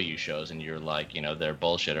CW shows, and you're like, you know, they're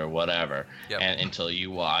bullshit or whatever, and until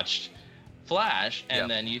you watched Flash, and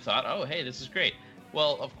then you thought, oh, hey, this is great.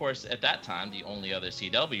 Well, of course, at that time, the only other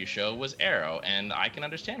CW show was Arrow, and I can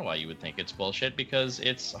understand why you would think it's bullshit, because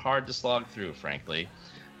it's hard to slog through, frankly.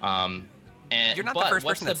 And You're not the first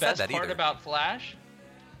person that said that what's the best part either. about Flash?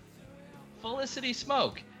 Felicity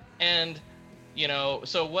Smoke. And, you know,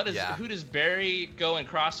 so what is who does Barry go and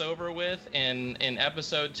cross over with in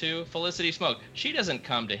episode 2? Felicity Smoke. She doesn't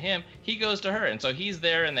come to him. He goes to her. And so he's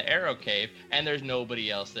there in the Arrow cave, and there's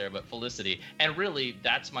nobody else there but Felicity. And really,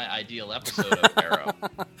 that's my ideal episode of Arrow.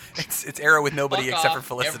 It's Arrow with nobody Fuck except for off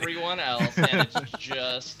Felicity. Everyone else, and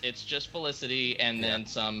it's just Felicity and then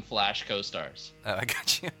some Flash co-stars. Oh, I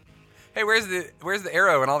got you. Hey, where's the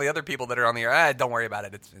Arrow and all the other people that are on the air? Don't worry about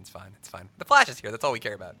it. It's fine. It's fine. The Flash is here. That's all we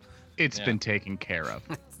care about. It's been taken care of.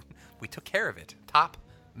 We took care of it. Top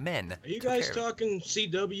men. Are you guys talking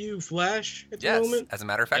CW Flash at the Yes. moment? As a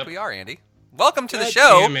matter of fact, we are, Andy. Welcome to the God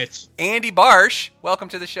show. damn it. Andy Barsh. Welcome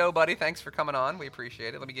to the show, buddy. Thanks for coming on. We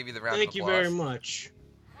appreciate it. Let me give you the round Thank of you applause. very much.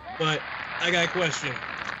 But I got a question.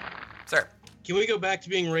 Sir. Can we go back to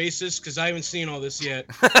being racist? Because I haven't seen all this yet.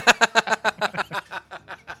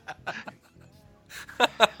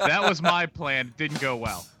 That was my plan. Didn't go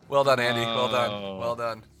well. Well done, Andy. Well done. Well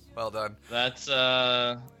done. Well done. That's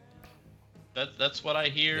what I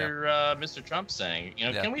hear Mr. Trump saying.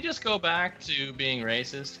 You know, can we just go back to being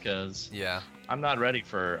racist? Because I'm not ready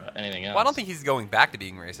for anything else. Well, I don't think he's going back to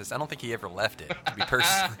being racist. I don't think he ever left it, to be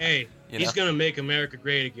personally. Hey, he's going to make America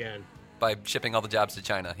great again. By shipping all the jobs to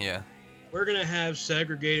China, We're going to have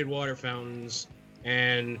segregated water fountains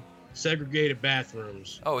and segregated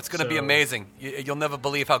bathrooms. Oh, it's going to be amazing. You'll never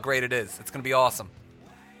believe how great it is. It's going to be awesome.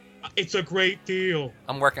 It's a great deal.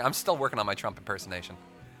 I'm still working on my Trump impersonation.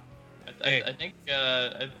 I think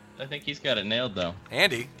he's got it nailed, though.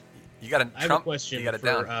 Andy, you got a Trump. I have a question you got it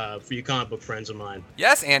down. for you comic book friends of mine.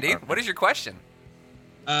 Yes, Andy. What is your question?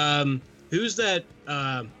 Who's that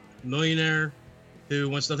millionaire who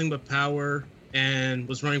wants nothing but power and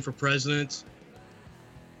was running for president?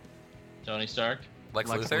 Tony Stark? Lex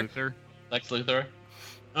Luthor? Lex Luthor?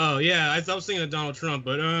 Oh, yeah. I was thinking of Donald Trump,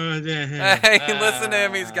 but... Hey, listen to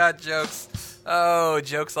him. He's got jokes. Oh,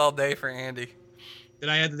 jokes all day for Andy. Did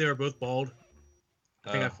I add that they were both bald?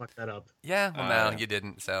 I think I fucked that up. Yeah, well, no, you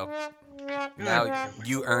didn't, so... Now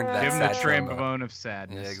you earned that. Give him sad the trombone of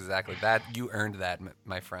sadness. Yeah, exactly. That you earned that,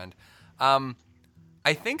 my friend. I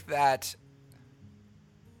think that...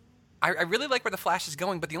 I really like where the Flash is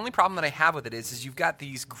going, but the only problem that I have with it is you've got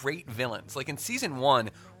these great villains. Like in season 1,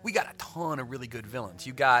 we got a ton of really good villains.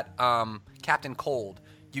 You got Captain Cold.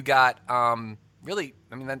 You got really,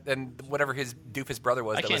 I mean, and whatever his doofus brother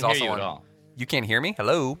was. I that can't was also hear you on. at all. You can't hear me?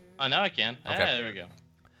 Hello. Oh, now I can. Okay. There we go.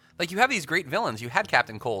 Like you have these great villains. You had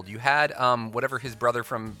Captain Cold. You had whatever his brother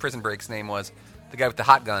from Prison Break's name was, the guy with the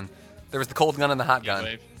hot gun. There was the cold gun and the hot gun.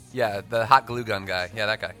 Heatwave. Yeah, the hot glue gun guy. Yeah,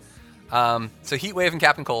 that guy. So Heatwave and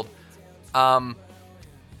Captain Cold. Like,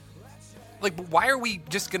 why are we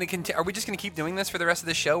just gonna continue? Are we just gonna keep doing this for the rest of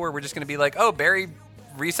the show, where we're just gonna be like, oh, Barry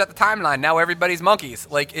reset the timeline, now everybody's monkeys?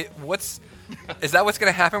 Like, is that what's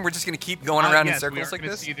gonna happen? We're just gonna keep going around in circles like this? We are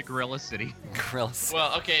gonna see the Gorilla City. Gorilla City.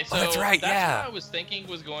 Well, okay, so that's right. That's what I was thinking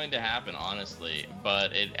was going to happen, honestly.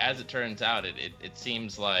 But as it turns out, it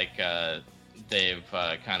seems like they've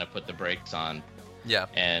kind of put the brakes on. Yeah.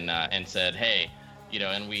 And said, hey, you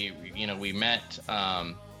know, and we met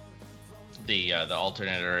the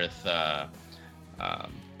alternate Earth.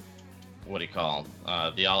 What do you call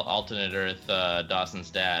the alternate Earth? Dawson's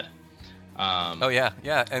dad. Oh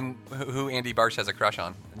yeah, and who Andy Barsh has a crush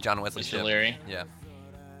on? John Wesley Shipp. Mr. Leary. Yeah.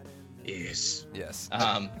 Yes.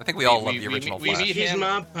 I think we all love the original Flash. He's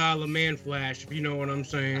my pile of man Flash, if you know what I'm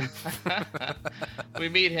saying. We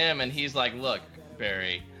meet him, and he's like, "Look,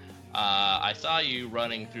 Barry, I saw you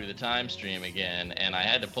running through the time stream again, and I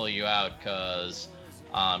had to pull you out because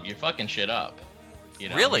you're fucking shit up." You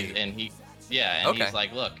know? Really? And he's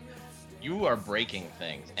like, "Look, you are breaking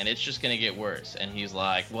things, and it's just gonna get worse." And he's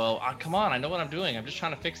like, "Well, come on, I know what I'm doing. I'm just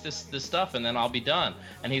trying to fix this stuff, and then I'll be done."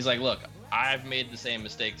 And he's like, "Look, I've made the same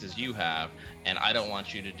mistakes as you have, and I don't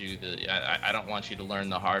want you to do I don't want you to learn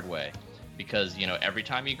the hard way, because you know every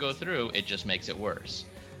time you go through, it just makes it worse.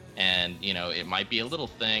 And you know it might be a little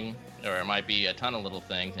thing, or it might be a ton of little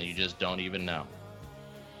things, and you just don't even know."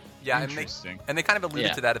 Yeah, and they kind of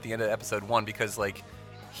alluded to that at the end of episode 1, because like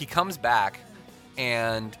he comes back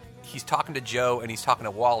and he's talking to Joe and he's talking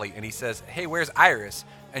to Wally, and he says, "Hey, where's Iris?"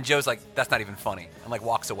 And Joe's like, "That's not even funny," and like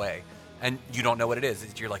walks away. and you don't know what it is.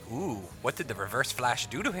 You're like, ooh, what did the Reverse Flash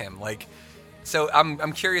do to him? Like, so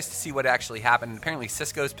I'm curious to see what actually happened. Apparently,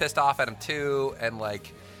 Cisco's pissed off at him too, and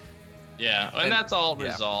like. Yeah, and that's all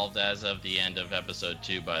resolved as of the end of episode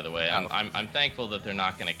 2. By the way, I'm thankful that they're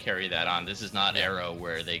not going to carry that on. This is not Arrow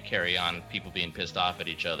where they carry on people being pissed off at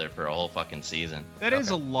each other for a whole fucking season. That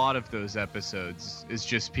is a lot of those episodes. Is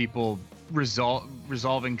just people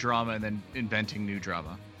resolving drama and then inventing new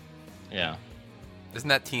drama. Yeah. Isn't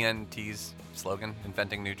that TNT's slogan?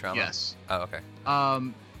 Inventing new drama. Yes. Oh, okay.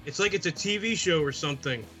 It's like it's a TV show or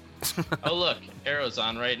something. Oh look, Arrow's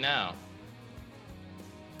on right now.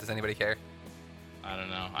 Does anybody care? I don't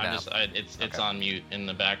know. No. It's on mute in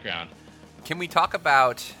the background. Can we talk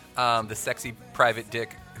about the sexy private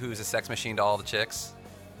dick who's a sex machine to all the chicks?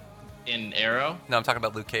 In Arrow? No, I'm talking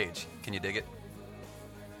about Luke Cage. Can you dig it?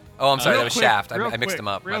 Oh, I'm sorry, that was Shaft. I mixed them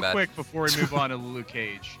up. Real My bad. quick before we move on to Luke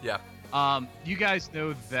Cage. Yeah. You guys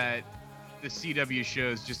know that the CW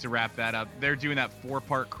shows, just to wrap that up, they're doing that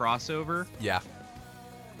 4-part crossover. Yeah.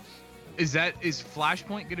 Is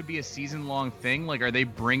Flashpoint going to be a season-long thing? Like, are they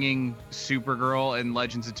bringing Supergirl and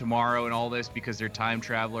Legends of Tomorrow and all this because they're time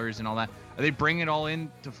travelers and all that? Are they bringing it all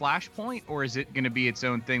into Flashpoint, or is it going to be its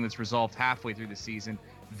own thing that's resolved halfway through the season?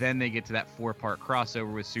 Then they get to that 4-part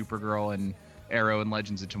crossover with Supergirl and Arrow and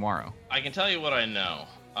Legends of Tomorrow. I can tell you what I know.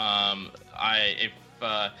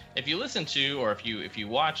 If you listen to, or if you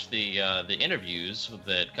watch the interviews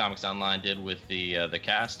that Comics Online did with the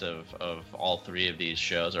cast of all 3 of these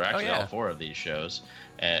shows, or actually all 4 of these shows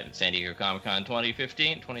at San Diego Comic-Con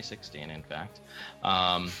 2016, in fact.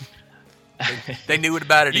 They knew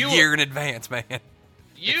about it a year in advance, man.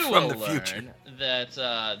 You will learn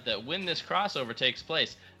that when this crossover takes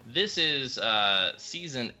place, this is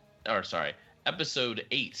episode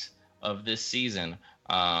 8 of this season.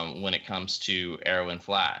 When it comes to Arrow and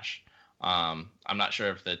Flash, I'm not sure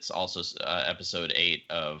if that's also episode 8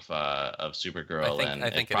 of Supergirl, I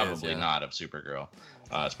think it's probably not of Supergirl.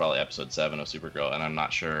 It's probably episode 7 of Supergirl, and I'm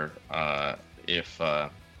not sure if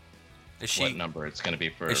what number it's going to be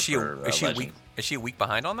for. Is she a week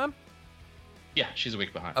behind on them? Yeah, she's a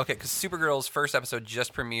week behind. Okay, because Supergirl's first episode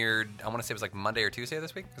just premiered. I want to say it was like Monday or Tuesday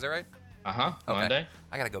this week. Is that right? Okay. Monday.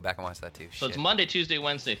 I gotta go back and watch that too. So it's Monday, Tuesday,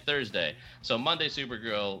 Wednesday, Thursday. So Monday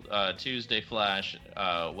Supergirl, Tuesday Flash,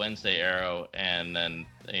 Wednesday Arrow, and then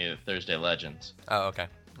Thursday Legends. Oh, okay.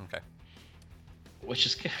 Which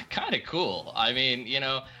is kind of cool. I mean,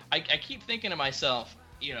 I keep thinking to myself,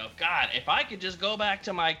 God, if I could just go back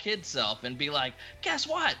to my kid self and be like, guess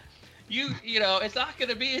what? It's not going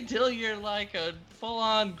to be until you're like a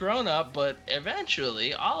full-on grown-up, but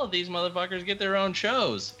eventually all of these motherfuckers get their own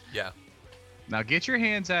shows. Yeah. Now get your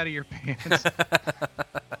hands out of your pants.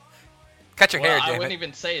 Cut your hair, I damn wouldn't it.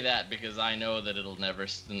 even say that because I know that it'll never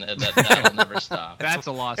that'll never stop. That's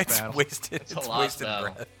a lost battle. It's a lost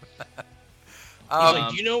battle. He's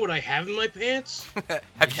like, do you know what I have in my pants?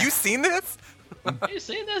 Have you seen this? You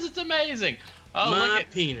seen this? It's amazing. Oh, my look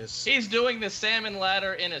at penis. He's doing the salmon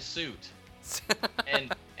ladder in a suit,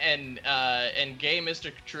 and gay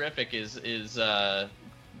Mr. Terrific is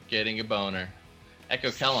getting a boner. Echo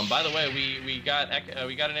Kellum. By the way, we got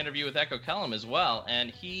an interview with Echo Kellum as well, and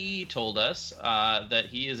he told us that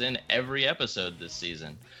he is in every episode this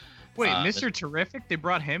season. Wait, Mr. Terrific? They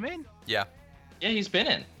brought him in? Yeah. Yeah, he's been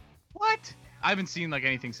in. What? I haven't seen like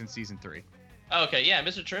anything since season 3. Okay, yeah,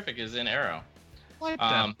 Mr. Terrific is in Arrow. What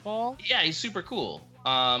the ball? Yeah, he's super cool.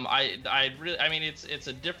 I mean, it's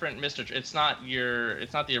a different Mr. It's not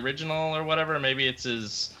the original or whatever. Maybe it's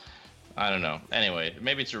his. I don't know. Anyway,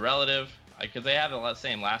 maybe it's a relative. Because they have the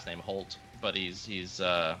same last name, Holt, but he's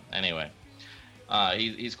anyway.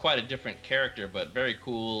 He's quite a different character, but very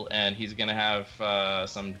cool, and he's gonna have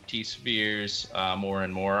some T-spheres more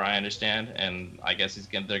and more, I understand, and I guess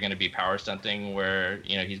they're gonna be power stunting where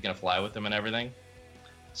he's gonna fly with them and everything.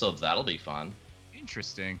 So that'll be fun.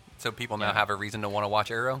 Interesting. So people now have a reason to want to watch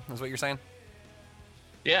Arrow, is what you're saying?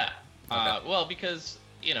 Yeah. Okay. Well, because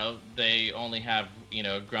they only have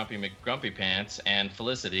Grumpy McGrumpy Pants and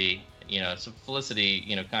Felicity. So Felicity,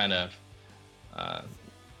 kind of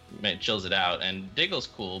chills it out, and Diggle's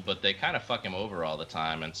cool, but they kind of fuck him over all the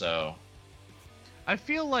time, and so. I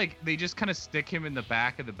feel like they just kind of stick him in the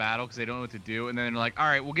back of the battle because they don't know what to do, and then they're like, all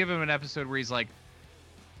right, we'll give him an episode where he's like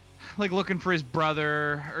looking for his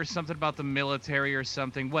brother or something about the military or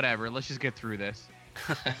something. Whatever, let's just get through this.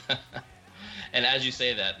 And as you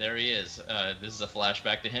say that, there he is. This is a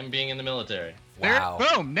flashback to him being in the military. Wow. There,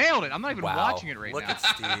 boom, nailed it. I'm not even watching it right now. Look at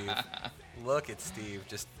Steve. Look at Steve,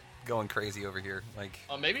 just going crazy over here. Like.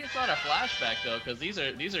 Well, maybe it's not a flashback though, because these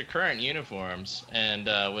are current uniforms, and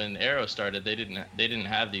when Arrow started, they didn't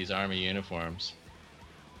have these Army uniforms.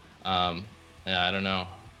 Yeah, I don't know.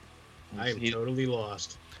 I'm totally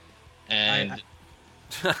lost. And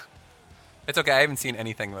It's okay. I haven't seen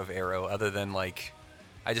anything of Arrow other than like,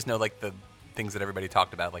 I just know like the things that everybody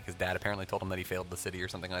talked about. Like his dad apparently told him that he failed the city or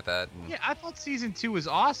something like that. And... Yeah, I thought season 2 was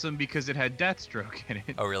awesome because it had Deathstroke in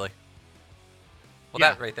it. Oh, really? Well,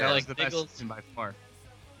 yeah, that right there. That was the best season by far.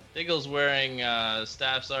 Diggle's wearing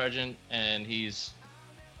staff sergeant, and he's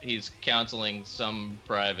counseling some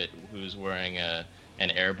private who's wearing an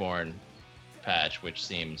airborne patch, which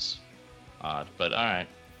seems odd, but all right.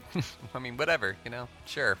 I mean, whatever,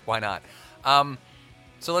 sure, why not?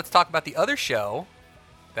 So let's talk about the other show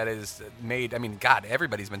that is made. I mean, God,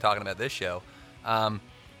 everybody's been talking about this show.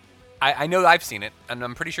 I know I've seen it, and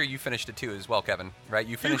I'm pretty sure you finished it too as well, Kevin, right?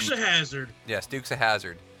 You finished Dukes of Hazzard. Yes, Dukes of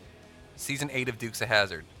Hazzard. Season 8 of Dukes of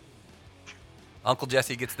Hazzard. Uncle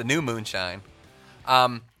Jesse gets the new moonshine.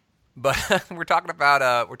 But we're talking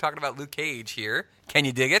about Luke Cage here. Can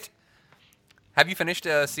you dig it? Have you finished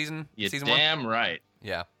season one? Damn right.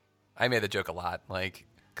 Yeah. I made the joke a lot,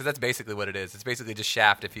 because that's basically what it is. It's basically just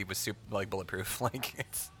Shaft if he was super, bulletproof.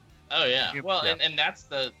 It's. Oh yeah. Well, yeah. And that's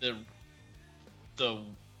the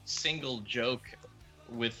single joke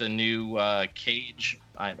with the new Cage.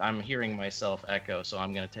 I'm hearing myself echo, so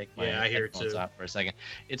I'm gonna take my headphones off for a second.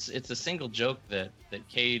 It's a single joke that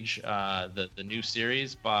Cage, the new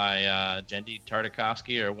series by Genndy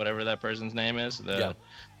Tartakovsky or whatever that person's name is.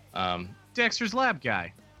 Dexter's Lab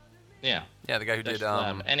guy. Yeah. Yeah, the guy who did.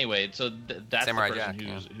 Anyway, so that's Samurai the person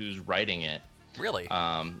Jack, who's writing it. Really?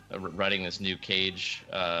 Writing this new Cage,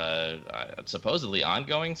 supposedly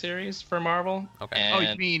ongoing series for Marvel. Okay. And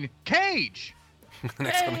you mean Cage? With an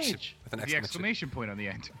exclamation The exclamation point on the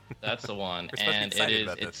end. That's the one. We're supposed to be And excited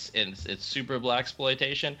about this. it's super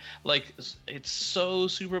blaxploitation. It's so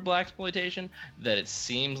super blaxploitation that it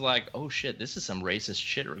seems like, oh shit, this is some racist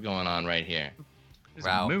shit going on right here. This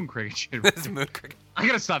is moon cricket shit. This is moon cricket. I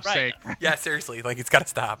gotta stop saying. Yeah, seriously, it's gotta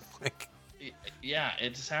stop. Yeah,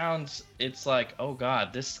 it's like, oh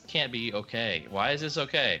god, this can't be okay. Why is this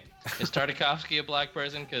okay? Is Tartakovsky a black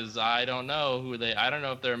person? Because I don't know I don't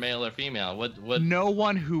know if they're male or female. What? No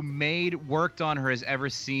one who worked on her has ever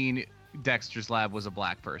seen Dexter's Lab was a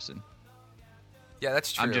black person. Yeah,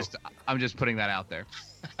 that's true. I'm just putting that out there.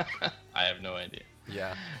 I have no idea.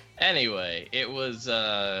 Yeah. Anyway, it was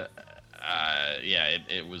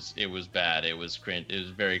it was bad. It was cringe. It was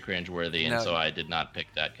very cringeworthy, and so I did not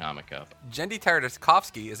pick that comic up. Genndy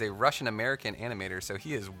Tartakovsky is a Russian-American animator, so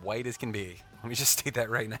he is white as can be. Let me just state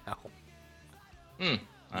that right now. All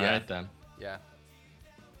right, then. Yeah.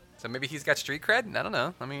 So maybe he's got street cred? I don't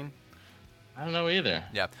know. I don't know either.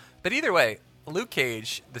 Yeah. But either way, Luke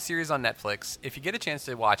Cage, the series on Netflix, if you get a chance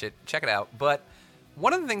to watch it, check it out. But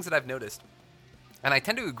one of the things that I've noticed, and I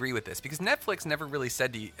tend to agree with this, because Netflix never really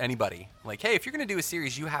said to anybody, hey, if you're going to do a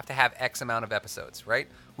series, you have to have X amount of episodes, right?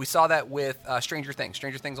 We saw that with Stranger Things.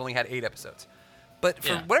 Stranger Things only had 8 episodes. But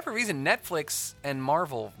for whatever reason, Netflix and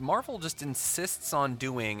Marvel just insists on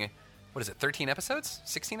doing, 13 episodes?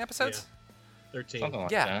 16 episodes? Yeah. 13. Something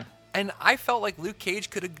like yeah. that. And I felt like Luke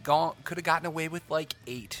Cage could have gotten away with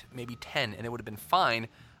 8, maybe 10, and it would have been fine.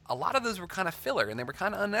 A lot of those were kind of filler, and they were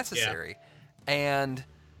kind of unnecessary. Yeah. And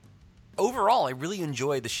overall, I really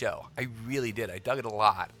enjoyed the show. I really did. I dug it a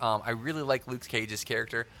lot. I really like Luke Cage's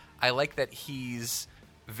character. I like that he's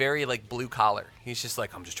very blue collar. He's just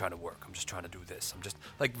I'm just trying to work. I'm just trying to do this. I'm just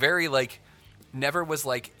very never was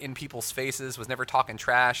in people's faces, was never talking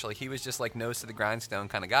trash. He was just nose to the grindstone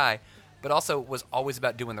kind of guy, but also was always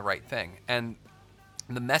about doing the right thing. And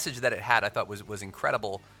the message that it had, I thought was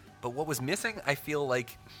incredible. But what was missing, I feel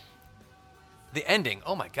the ending.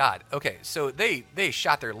 Oh my God. Okay, so they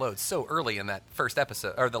shot their load so early in that first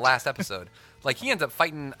episode or the last episode. He ends up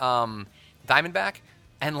fighting Diamondback,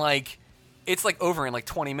 and it's over in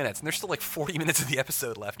 20 minutes, and there's still 40 minutes of the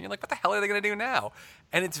episode left, and you're what the hell are they gonna do now?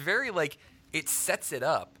 And it's very it sets it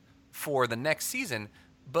up for the next season,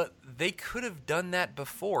 but they could have done that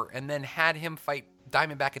before and then had him fight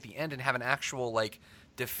Diamondback at the end and have an actual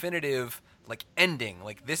definitive ending,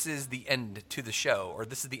 this is the end to the show, or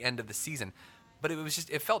this is the end of the season. But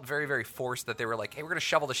it felt very, very forced that they were hey, we're going to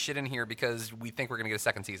shovel the shit in here because we think we're going to get a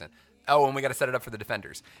second season. Oh, and we got to set it up for the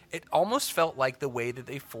Defenders. It almost felt like the way that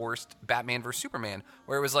they forced Batman vs. Superman,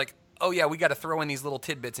 where it was oh yeah, we got to throw in these little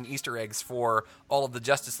tidbits and Easter eggs for all of the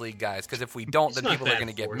Justice League guys, because if we don't, then people are going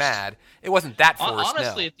to get mad. It wasn't that forced.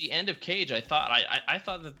 Honestly, no. At the end of Cage, I thought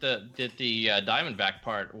that the Diamondback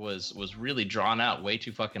part was really drawn out way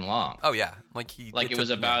too fucking long. Oh yeah, it was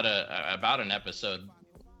about an episode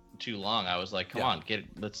too long. I was come on,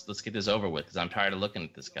 let's get this over with, because I'm tired of looking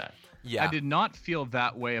at this guy. Yeah, I did not feel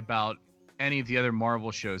that way about any of the other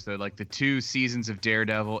Marvel shows, though. Like the 2 seasons of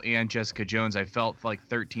Daredevil and Jessica Jones, I felt like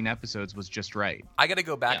 13 episodes was just right. I got to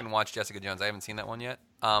go back and watch Jessica Jones. I haven't seen that one yet.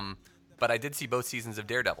 But I did see both seasons of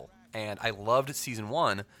Daredevil, and I loved season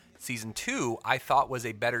 1. Season 2, I thought was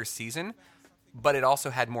a better season, but it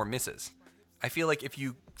also had more misses. I feel like if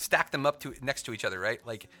you stack them up next to each other, right?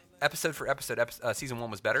 Like episode for episode, season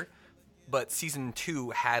 1 was better, but season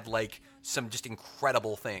 2 had like some just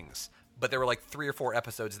incredible things. But there were like 3 or 4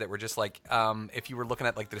 episodes that were just like, if you were looking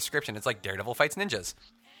at like the description, it's like Daredevil fights ninjas.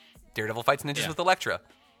 Daredevil fights ninjas with Elektra.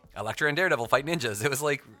 Elektra and Daredevil fight ninjas. It was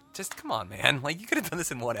like, just come on, man. Like you could have done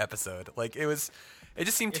this in one episode. Like it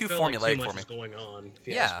just seemed too formulaic like for me. Was going on, if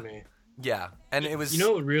you ask me. Yeah, and it was. You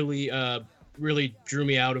know what really drew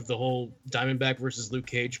me out of the whole Diamondback versus Luke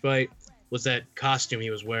Cage fight was that costume he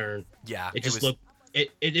was wearing. Yeah, it just looked.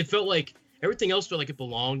 It felt like everything else felt like it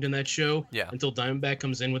belonged in that show. Yeah. Until Diamondback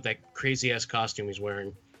comes in with that crazy ass costume he's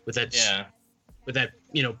wearing, with that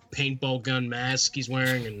paintball gun mask he's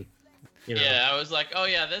wearing, and Yeah, I was like, oh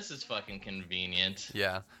yeah, this is fucking convenient.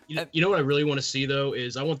 Yeah. You know what I really want to see though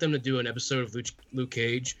is I want them to do an episode of Luke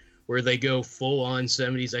Cage where they go full on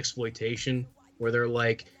 70s exploitation, where they're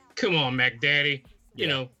like, "Come on, Mac Daddy, you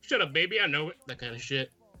know, shut up, baby, I know it," that kind of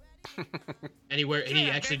shit. And he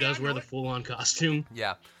actually does wear the full on costume.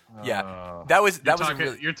 Yeah. Yeah, that was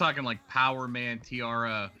you're talking like Power Man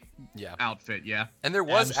tiara outfit, yeah. And there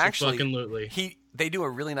was actually they do a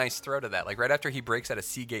really nice throw to that. Like right after he breaks out of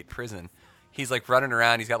Seagate prison, he's like running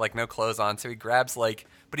around. He's got like no clothes on, so he grabs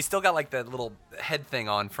but he's still got like that little head thing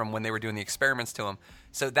on from when they were doing the experiments to him.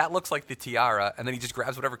 So that looks like the tiara, and then he just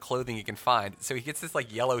grabs whatever clothing he can find. So he gets this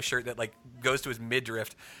like yellow shirt that like goes to his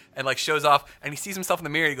midriff and like shows off, and he sees himself in the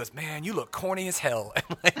mirror. He goes, "Man, you look corny as hell."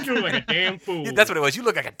 And, like, you look like a damn fool. That's what it was. You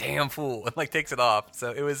look like a damn fool, and like takes it off.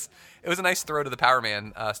 So it was a nice throw to the Power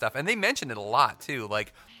Man stuff, and they mentioned it a lot too.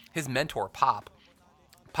 Like his mentor Pop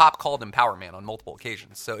called him Power Man on multiple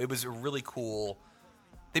occasions. So it was a really cool.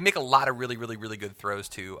 They make a lot of really, really, really good throws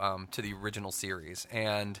to the original series,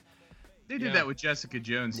 and they did that with Jessica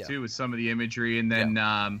Jones too, with some of the imagery, and then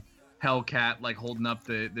Hellcat like holding up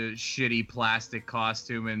the shitty plastic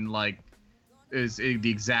costume and like is the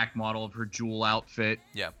exact model of her Jewel outfit.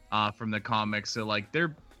 From the comics. So like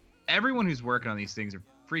everyone who's working on these things are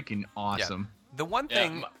freaking awesome. Yeah. The one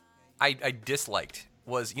thing I disliked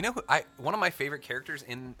was, you know, one of my favorite characters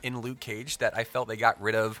in Luke Cage that I felt they got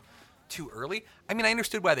rid of too early. I mean, I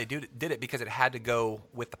understood why they did it because it had to go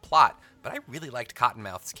with the plot, but I really liked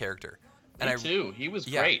Cottonmouth's character. Me too. He was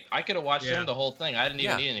great. I could have watched him the whole thing. I didn't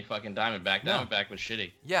even need any fucking Diamondback. Diamondback was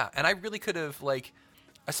shitty. Yeah, and I really could have, like,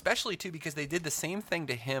 especially too because they did the same thing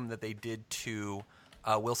to him that they did to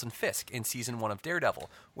Wilson Fisk in season 1 of Daredevil,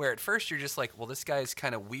 where at first you're just like, well, this guy's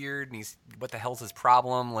kind of weird, and what the hell's his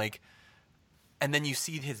problem? Like, and then you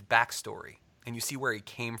see his backstory, and you see where he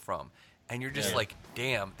came from, and you're just like,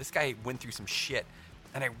 damn, this guy went through some shit.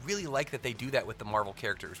 And I really like that they do that with the Marvel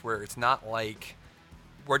characters, where it's not like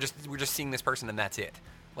we're just seeing this person and that's it.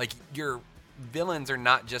 Like, your villains are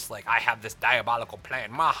not just like, I have this diabolical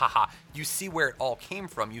plan, mahaha. You see where it all came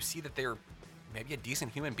from. You see that they're maybe a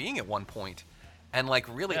decent human being at one point. And like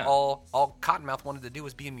really all Cottonmouth wanted to do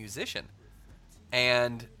was be a musician.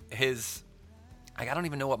 And his, I don't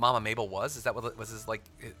even know what Mama Mabel was. Is that what was his like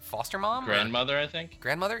foster mom? Grandmother, I think.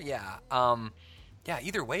 Grandmother? Yeah. Yeah,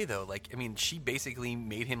 either way though, like, I mean, she basically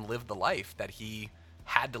made him live the life that he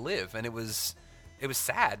had to live. And it was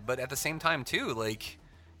sad, but at the same time too, like,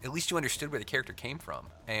 at least you understood where the character came from.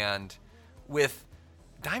 And with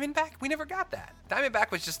Diamondback, we never got that.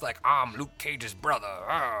 Diamondback was just like, I'm Luke Cage's brother,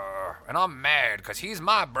 and I'm mad because he's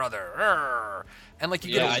my brother. And like,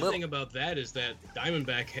 you get a little... the thing about that is that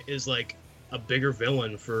Diamondback is like a bigger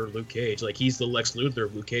villain for Luke Cage. Like, he's the Lex Luthor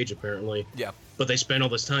of Luke Cage, apparently. Yeah. But they spent all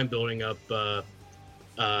this time building up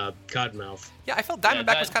Cottonmouth. Yeah, I felt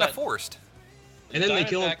Diamondback was kind of forced. And then they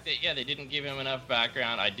killed. They didn't give him enough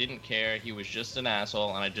background. I didn't care. He was just an asshole,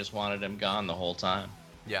 and I just wanted him gone the whole time.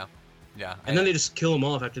 Yeah, yeah. And then they just kill him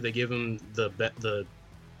off after they give him the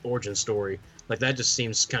origin story. Like, that just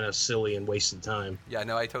seems kind of silly and wasted time. Yeah,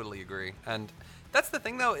 no, I totally agree. And that's the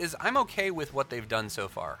thing, though, is I'm okay with what they've done so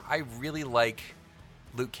far. I really like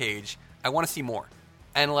Luke Cage. I want to see more.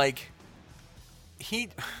 And like, he,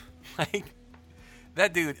 like,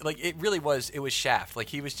 that dude, like, it was Shaft. Like,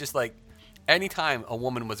 he was just like, anytime a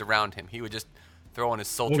woman was around him, he would just throw on his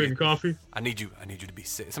sultry coffee. I need you to be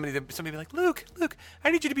safe. Somebody be like, Luke,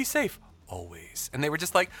 I need you to be safe always. And they were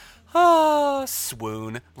just like,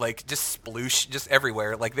 swoon, like just sploosh, just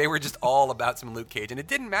everywhere. Like, they were just all about some Luke Cage, and it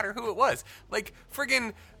didn't matter who it was. Like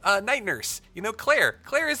friggin' Night Nurse, you know, Claire.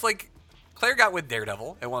 Claire Claire got with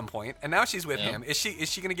Daredevil at one point, and now she's with Yeah. him. Is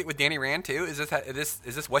she gonna get with Danny Rand too? Is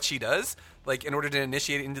this what she does? Like, in order to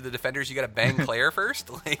initiate into the Defenders, you got to bang Claire first.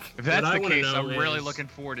 Like, If that's What I the wanna case, know I'm really is- looking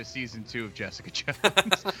forward to season 2 of Jessica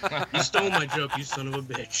Jones. You stole my joke, you son of a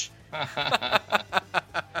bitch.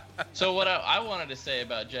 So what I wanted to say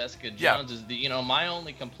about Jessica Jones is my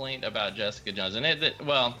only complaint about Jessica Jones, and I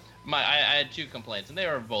had 2 complaints, and they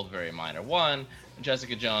were both very minor. One,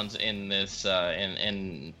 Jessica Jones in this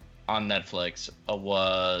on Netflix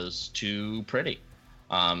was too pretty.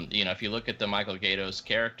 If you look at the Michael Gaydos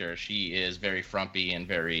character, she is very frumpy and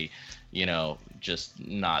very, just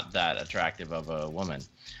not that attractive of a woman.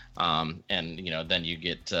 Then you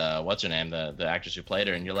get what's her name, the actress who played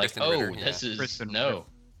her, and you're like, Kristen Ritter, this is Kristen no,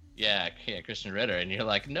 yeah, Kristen Ritter, and you're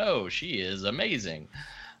like, no, she is amazing.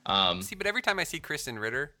 see, but every time I see Kristen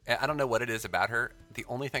Ritter, I don't know what it is about her. The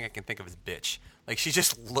only thing I can think of is bitch. Like, she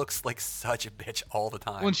just looks like such a bitch all the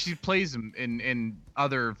time. When she plays them in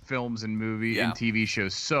other films and movies and TV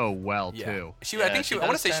shows so well too. I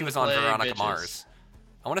want to say she was on Veronica bitches. Mars.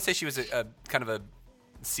 I want to say she was a kind of a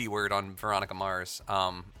C word on Veronica Mars.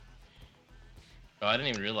 Oh, I didn't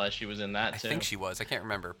even realize she was in that too. I think she was. I can't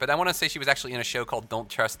remember, but I want to say she was actually in a show called Don't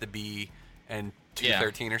Trust the Bee and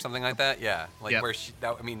 213 or something like that. Yeah, where she.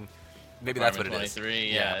 Maybe that's what it is.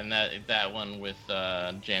 23, yeah, and that one with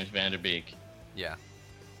James Van Der Beek. Yeah.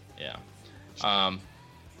 Yeah.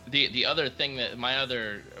 The other thing that my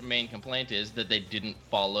other main complaint is that they didn't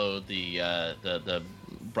follow the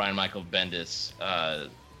Brian Michael Bendis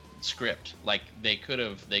script. Like, they could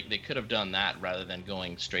have done that rather than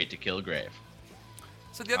going straight to Kilgrave.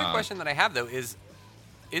 So the other question that I have though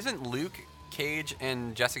isn't Luke Cage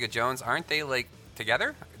and Jessica Jones, aren't they like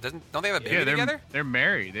together? Don't they have a baby together? They're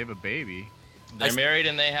married. They have a baby. They're married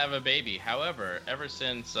and they have a baby. However, ever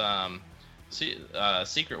since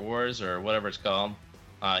Secret Wars or whatever it's called,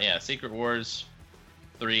 Secret Wars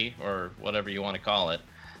 3 or whatever you want to call it,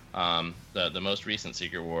 the most recent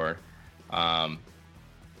Secret War. Oh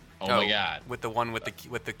my God! With the one with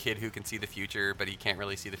the kid who can see the future, but he can't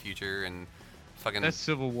really see the future, and fucking. That's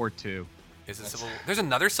Civil War 2. Is it Civil? There's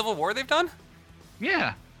another Civil War they've done?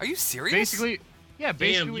 Yeah. Are you serious? Basically,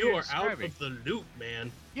 Damn, you are out describing. of the loop,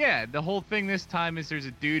 man. Yeah, the whole thing this time is there's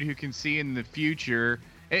a dude who can see in the future.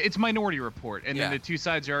 It's Minority Report, and then the two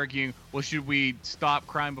sides are arguing, well, should we stop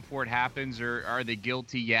crime before it happens, or are they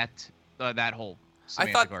guilty yet? That whole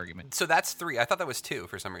semantic argument. So that's 3. I thought that was 2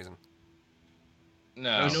 for some reason.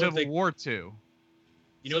 No. It was Civil War 2.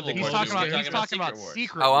 You know, he's talking about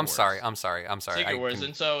Secret Oh, I'm Wars. sorry. Secret Wars,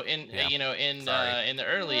 and so in the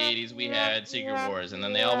early '80s we had Secret Wars, and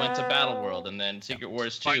then they all went to Battle World, and then Secret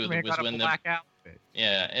Wars 2 was when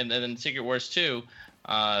and then Secret Wars 2,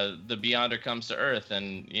 the Beyonder comes to Earth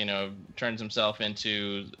and turns himself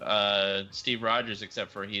into Steve Rogers,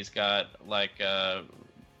 except for he's got like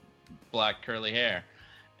black curly hair,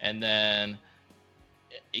 and then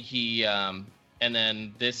he. And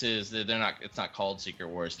then it's not called Secret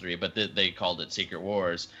Wars 3, but they called it Secret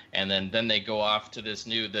Wars. And then they go off to this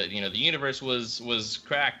new, the universe was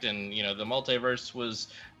cracked, and the multiverse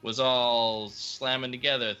was all slamming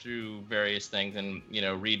together through various things, and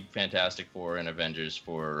read Fantastic Four and Avengers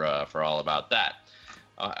for all about that,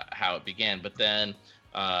 how it began. But then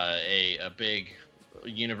a big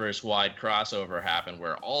universe-wide crossover happened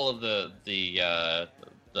where all of the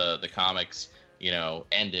comics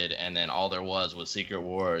ended, and then all there was Secret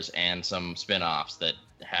Wars and some spin-offs that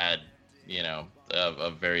had,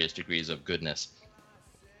 of various degrees of goodness,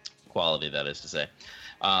 quality, that is to say.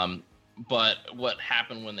 But what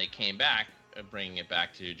happened when they came back, bringing it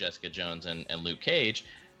back to Jessica Jones and Luke Cage,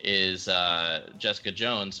 is Jessica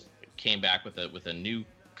Jones came back with a new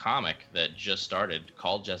comic that just started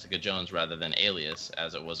called Jessica Jones rather than Alias,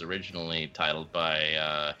 as it was originally titled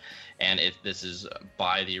by, this is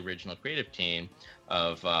by the original creative team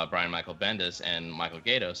of Brian Michael Bendis and Michael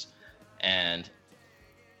Gaydos, and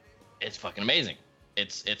it's fucking amazing.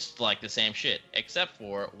 It's like the same shit, except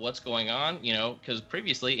for what's going on, because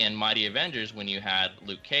previously in Mighty Avengers, when you had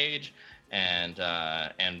Luke Cage and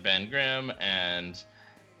Ben Grimm and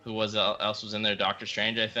who else was in there? Doctor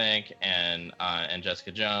Strange, I think, and Jessica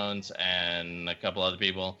Jones and a couple other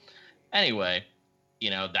people. Anyway,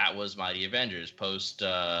 that was Mighty Avengers post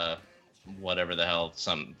whatever the hell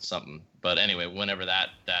something. But anyway, whenever that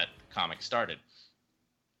comic started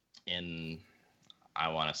in, I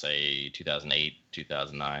want to say 2008,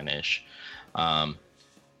 2009-ish.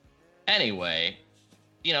 Anyway,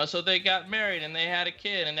 so they got married and they had a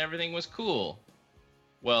kid and everything was cool.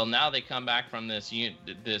 Well, now they come back from this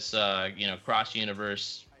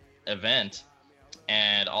cross-universe event,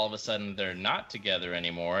 and all of a sudden they're not together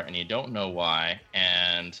anymore, and you don't know why.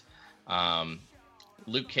 And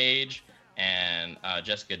Luke Cage and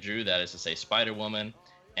Jessica Drew, that is to say Spider-Woman,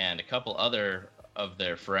 and a couple other of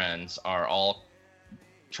their friends are all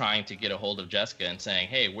trying to get a hold of Jessica and saying,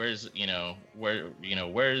 "Hey, where's the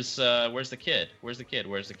kid? Where's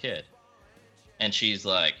the kid?" And she's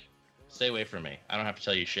like, "Stay away from me. I don't have to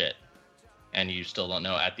tell you shit." And you still don't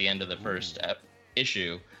know. At the end of the first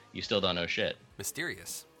issue, you still don't know shit.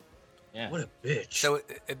 Mysterious. Yeah. What a bitch.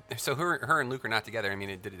 So her and Luke are not together. I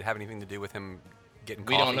mean, did it have anything to do with him getting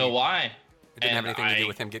coffee? We don't know why. It didn't have anything to do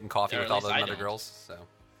with him getting coffee with all those other girls. So.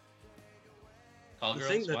 Call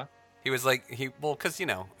girls? What? He was like, because,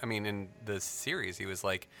 I mean, in the series, he was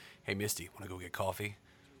like, "Hey, Misty, want to go get coffee?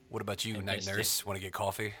 What about you, Night Nurse? Want to get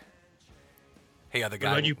coffee? Hey, other guy.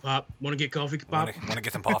 What about you, Pop? Want to get coffee, Pop? Want to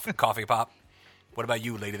get some coffee, Pop? What about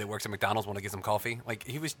you, lady that works at McDonald's? Want to get some coffee?" Like,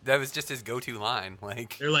 that was just his go-to line.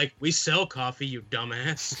 Like, they're like, "We sell coffee, you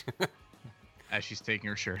dumbass." As she's taking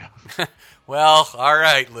her shirt off. Well, all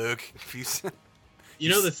right, Luke. The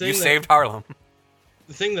thing you saved Harlem.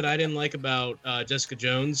 The thing that I didn't like about Jessica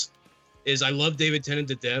Jones is I love David Tennant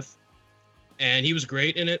to death, and he was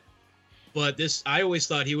great in it. But I always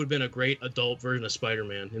thought he would have been a great adult version of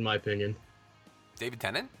Spider-Man, in my opinion. David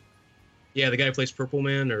Tennant? Yeah, the guy who plays Purple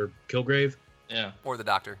Man or Kilgrave. Yeah. Or the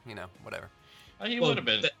Doctor, whatever. He would have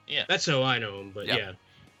been. Yeah. That's how I know him, but yeah.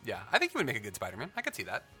 Yeah, I think he would make a good Spider-Man. I could see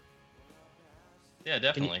that. Yeah,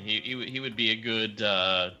 definitely. He would be a good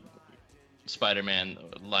Spider-Man,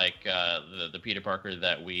 like the Peter Parker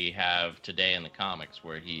that we have today in the comics,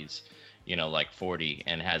 where he's, like 40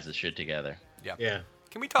 and has his shit together. Yeah. Yeah.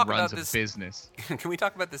 Can we talk Runs about this business? Can we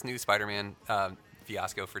talk about this new Spider-Man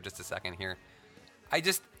fiasco for just a second here?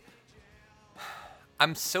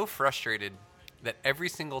 I'm so frustrated that every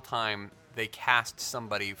single time they cast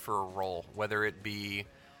somebody for a role, whether it be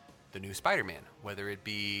the new Spider-Man, whether it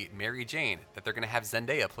be Mary Jane, that they're going to have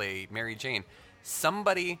Zendaya play Mary Jane,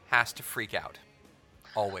 somebody has to freak out.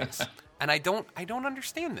 Always. And I don't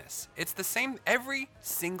understand this. It's the same every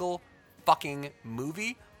single fucking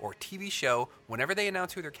movie or TV show. Whenever they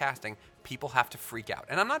announce who they're casting, people have to freak out.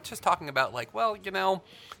 And I'm not just talking about like,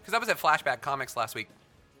 because I was at Flashback Comics last week,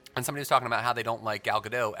 and somebody was talking about how they don't like Gal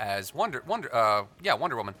Gadot as Wonder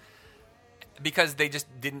Woman, because they just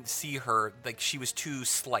didn't see her, like she was too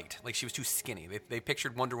slight, like she was too skinny. They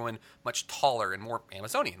pictured Wonder Woman much taller and more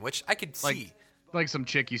Amazonian, which I could see. Like some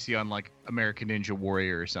chick you see on like American Ninja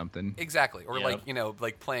Warrior or something. Exactly, or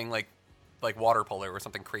like playing like water polo or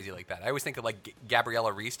something crazy like that. I always think of like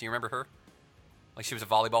Gabriella Reese. Do you remember her? Like she was a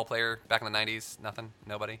volleyball player back in the 90s. Nothing?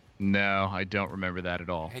 Nobody? No, I don't remember that at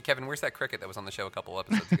all. Hey, Kevin, where's that cricket that was on the show a couple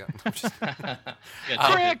episodes ago?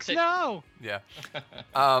 Cricks, no! Yeah.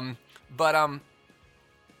 But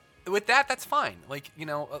with that's fine. Like,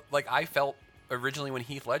 like I felt originally when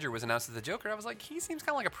Heath Ledger was announced as the Joker, I was like, he seems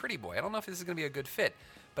kind of like a pretty boy. I don't know if this is going to be a good fit,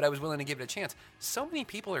 but I was willing to give it a chance. So many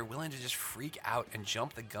people are willing to just freak out and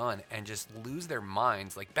jump the gun and just lose their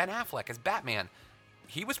minds. Like Ben Affleck as Batman,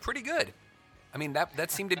 he was pretty good. I mean, that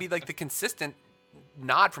seemed to be like the consistent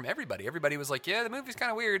nod from everybody. Everybody was like, yeah, the movie's kind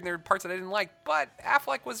of weird, and there are parts that I didn't like, but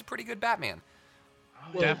Affleck was a pretty good Batman.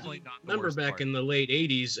 Well, definitely not. Remember back in the late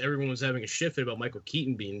 '80s, everyone was having a shit fit about Michael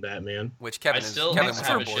Keaton being Batman. Which Kevin I still have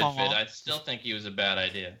a shit fit. I still think he was a bad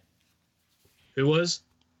idea. Who was?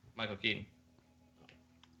 Michael Keaton.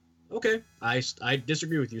 Okay, I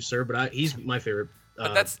disagree with you, sir, but he's my favorite.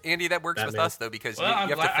 But that's Andy. That works Batman. with us though, because well,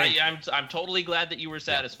 you have to think. I'm totally glad that you were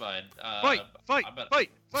satisfied. Fight! I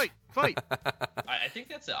think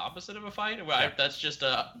that's the opposite of a fight. Yeah. That's just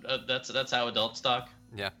that's how adults talk.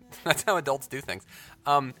 Yeah, that's how adults do things.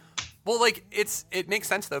 Well, like it makes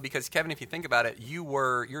sense though, because Kevin, if you think about it,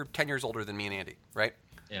 you're 10 years older than me and Andy, right?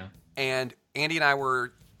 Yeah. And Andy and I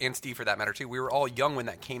were, and Steve for that matter too, we were all young when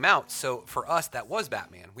that came out. So for us, that was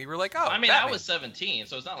Batman. We were like, oh, I mean, Batman. I was 17,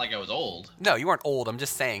 so it's not like I was old. No, you weren't old. I'm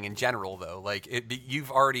just saying in general though, like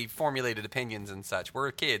you've already formulated opinions and such.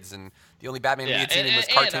 We're kids, and the only Batman we had seen was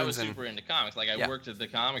cartoons. And I was super into comics. Like I worked at the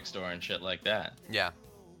comic store and shit like that. Yeah.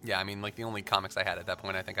 Yeah, I mean, like the only comics I had at that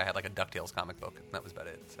point, I think I had like a DuckTales comic book. And that was about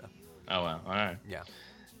it. So. Oh wow! All right. Yeah.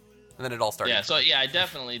 And then it all started. Yeah. So yeah, I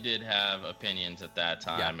definitely did have opinions at that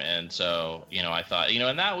time, and so I thought,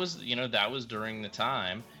 and that was during the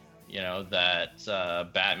time, that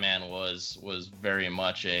Batman was very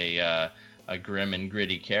much a grim and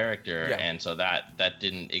gritty character, and so that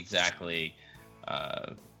didn't exactly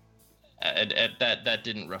that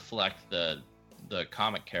didn't reflect the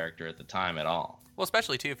comic character at the time at all. Well,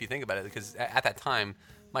 especially too if you think about it, because at that time,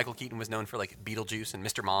 Michael Keaton was known for like Beetlejuice and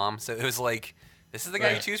Mr. Mom, so it was like, this is the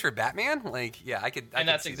guy you choose for Batman? Like, yeah, I could. And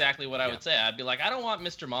that's exactly what I would say. I'd be like, I don't want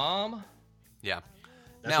Mr. Mom. Yeah,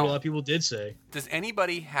 That's what a lot of people did say. Does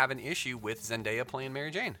anybody have an issue with Zendaya playing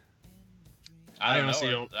Mary Jane? I honestly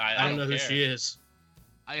don't. I don't know who she is.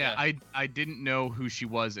 I didn't know who she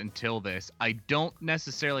was until this. I don't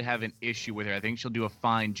necessarily have an issue with her. I think she'll do a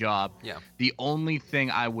fine job. Yeah. The only thing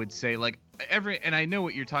I would say, like and I know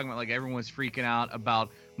what you're talking about. Like everyone's freaking out about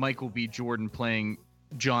Michael B. Jordan playing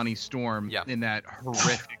Johnny Storm in that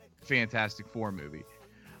horrific Fantastic Four movie.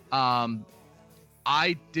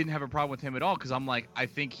 I didn't have a problem with him at all because I'm like, I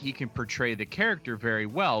think he can portray the character very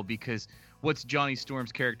well because what's Johnny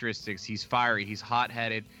Storm's characteristics? He's fiery, he's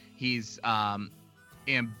hot-headed, he's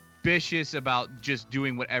ambitious about just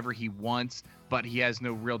doing whatever he wants, but he has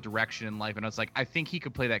no real direction in life. And I was like, I think he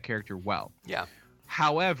could play that character well. Yeah.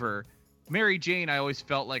 However, Mary Jane, I always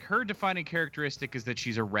felt like her defining characteristic is that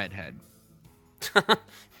she's a redhead.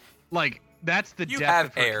 Like, that's the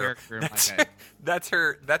depth of her character in my head. That's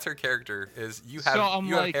her character is you have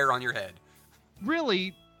hair on your head.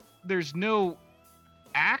 Really, there's no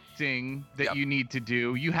acting that you need to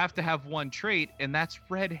do. You have to have one trait, and that's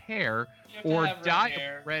red hair or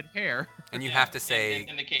dye red hair. And you have to say,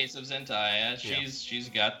 in the case of Zendaya, she's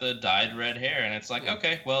got the dyed red hair, and it's like,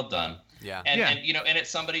 okay, well done. Yeah. And you know, and it's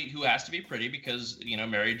somebody who has to be pretty because, you know,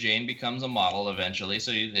 Mary Jane becomes a model eventually,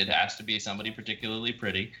 so it has to be somebody particularly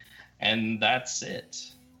pretty, and that's it.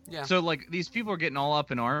 Yeah. So like these people are getting all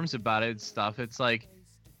up in arms about it and stuff. It's like,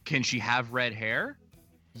 can she have red hair?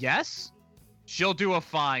 Yes. She'll do a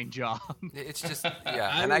fine job. It's just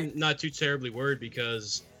yeah. I'm not too terribly worried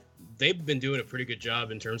because they've been doing a pretty good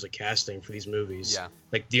job in terms of casting for these movies. Yeah.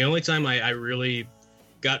 Like the only time I really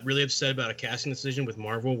got really upset about a casting decision with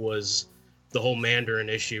Marvel was the whole Mandarin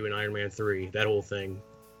issue in Iron Man 3, that whole thing.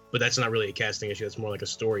 But that's not really a casting issue. That's more like a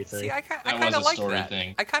story thing. See, I kind of liked that.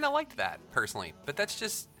 I kind of liked that personally, but that's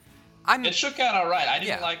just. It shook out all right. I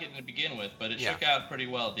didn't like it to begin with, but it shook out pretty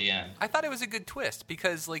well at the end. I thought it was a good twist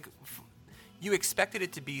because, like, you expected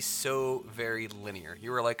it to be so very linear.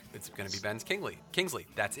 You were like, it's going to be Ben Kingsley.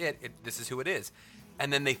 That's it. This is who it is.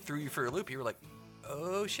 And then they threw you for a loop. You were like,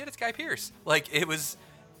 oh shit, it's Guy Pearce. Like, it was.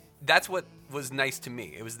 That's what was nice to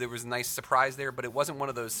me. There was a nice surprise there, but it wasn't one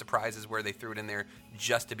of those surprises where they threw it in there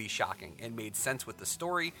just to be shocking. It made sense with the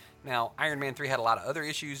story. Now, Iron Man 3 had a lot of other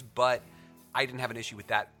issues, but I didn't have an issue with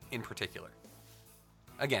that in particular.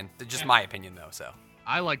 Again, just my opinion, though. So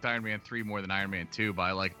I liked Iron Man 3 more than Iron Man 2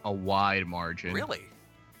 by like a wide margin. Really?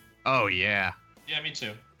 Oh yeah. Yeah, me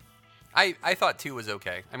too. I thought 2 was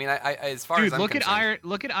okay. I mean, I as far as I'm concerned,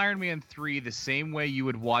 look at Iron Man 3 the same way you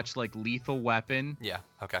would watch like Lethal Weapon. Yeah.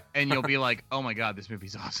 Okay. And you'll be like, oh my god, this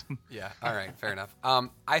movie's awesome. Yeah. All right. Fair enough.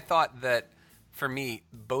 I thought that for me,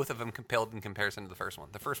 both of them compelled in comparison to the first one.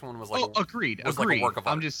 The first one was like agreed. Like a work of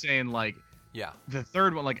art. I'm just saying like. Yeah. The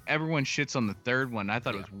third one, like everyone shits on the third one. I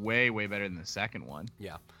thought it was way, way better than the second one.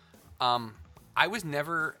 Yeah. I was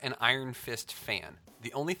never an Iron Fist fan.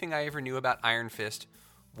 The only thing I ever knew about Iron Fist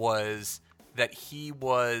was that he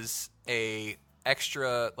was a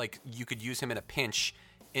extra, like you could use him in a pinch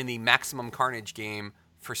in the Maximum Carnage game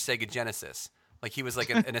for Sega Genesis. Like he was like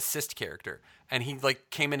an assist character, and he like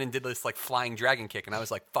came in and did this like flying dragon kick, and I was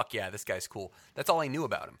like, fuck yeah, this guy's cool. That's all I knew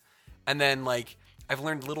about him. And then like I've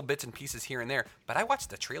learned little bits and pieces here and there, but I watched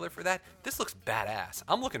the trailer for that. This looks badass.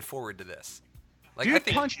 I'm looking forward to this. Like, Dude I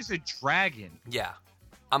think, punches a dragon. Yeah.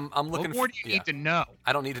 I'm looking. What more do you need to know?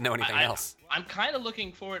 I don't need to know anything else. I'm kind of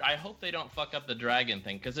looking forward. I hope they don't fuck up the dragon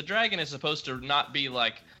thing, because the dragon is supposed to not be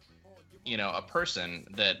like, you know, a person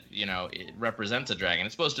that, you know, it represents a dragon.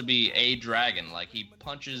 It's supposed to be a dragon. Like he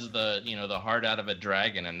punches the, you know, the heart out of a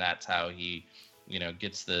dragon, and that's how he, you know,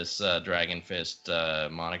 gets this Dragon Fist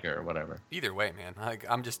moniker or whatever. Either way, man,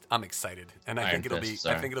 I'm excited, and I think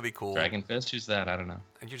it'll be cool. Dragon Fist? Who's that? I don't know.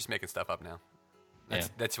 And you're just making stuff up now.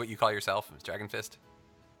 That's what you call yourself, Dragon Fist.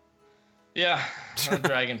 Yeah,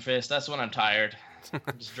 Dragon Fist. That's when I'm tired.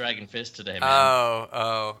 I'm just Dragon Fist today, man.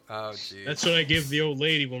 Oh, geez. That's what I give the old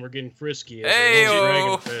lady when we're getting frisky. Hey,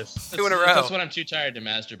 Dragon Fist. 2 in a row. That's when I'm too tired to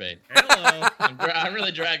masturbate. Hello. I'm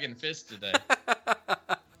really Dragon Fist today.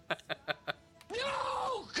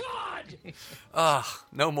 No, God!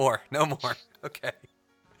 No more. Okay.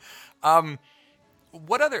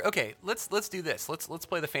 What other? Okay, let's do this. Let's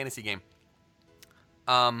play the fantasy game.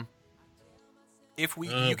 If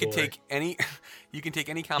you can take any comic book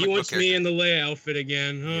character. He wants me in the Leia outfit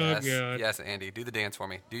again. Oh God. Yes, Andy, do the dance for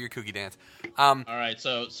me. Do your kooky dance. All right,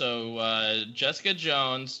 so Jessica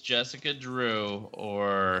Jones, Jessica Drew,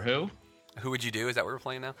 or who? Who would you do? Is that what we're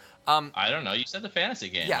playing now? I don't know. You said the fantasy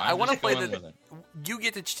game. Yeah, I want to play You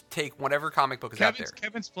get to take whatever comic book is out there.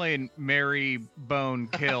 Kevin's playing Mary Bone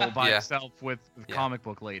Kill by himself with comic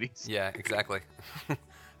book ladies. Yeah, exactly.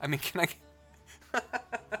 I mean, can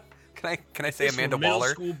Can I say This Amanda from middle Waller?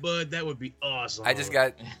 school, bud, that would be awesome. I just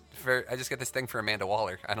got this thing for Amanda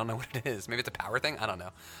Waller. I don't know what it is. Maybe it's a power thing. I don't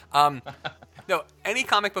know. No, any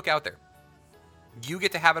comic book out there, you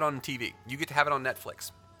get to have it on TV. You get to have it on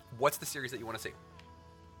Netflix. What's the series that you want to see?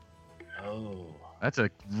 Oh, that's a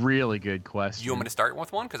really good question. You want me to start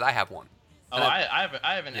with one? Because I have one. Oh, I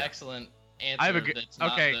have an excellent answer. I have a good- that's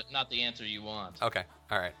okay. not the answer you want. Okay,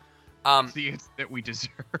 all right. It's the answer that we deserve.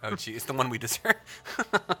 Oh, gee, it's the one we deserve.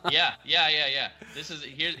 Yeah.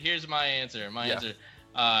 Here's my answer.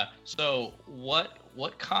 So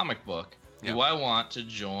what comic book do I want to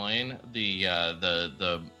join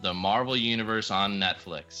the Marvel universe on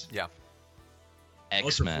Netflix? Yeah.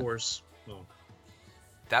 X-Men. Ultra Force. Oh.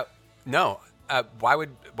 Why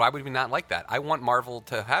would we not like that? I want Marvel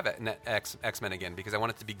to have it in X-Men again because I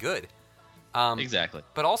want it to be good. Exactly.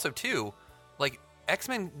 But also too, like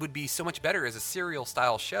X-Men would be so much better as a serial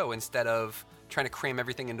style show instead of trying to cram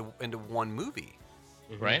everything into one movie.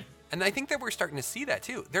 Right. And I think that we're starting to see that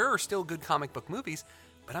too. There are still good comic book movies,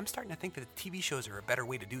 but I'm starting to think that TV shows are a better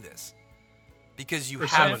way to do this. Because you For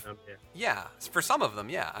have, some of them, yeah, for some of them,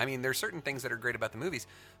 yeah. I mean, there's certain things that are great about the movies,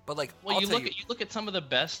 but like, Well, I'll you tell look at some of the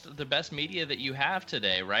best media that you have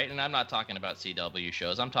today, right? And I'm not talking about CW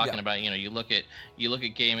shows. I'm talking about you look at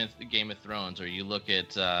Game of Thrones, or you look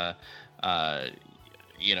at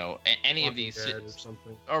any of these Dead or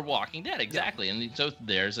something. or Walking Dead, exactly. And so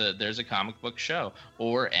there's a comic book show,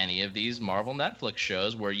 or any of these Marvel Netflix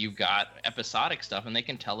shows where you've got episodic stuff and they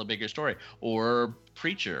can tell a bigger story, or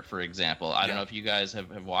Preacher, for example. I don't know if you guys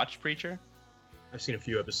have watched Preacher. I've seen a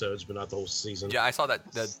few episodes, but not the whole season. Yeah, I saw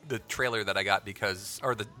that the trailer that I got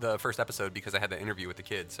the first episode because I had the interview with the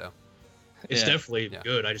kid. So It's definitely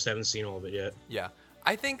good. I just haven't seen all of it yet. yeah,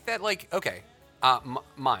 I think that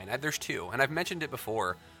mine. There's two, and I've mentioned it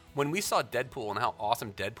before. When we saw Deadpool and how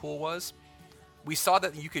awesome Deadpool was, we saw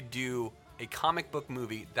that you could do a comic book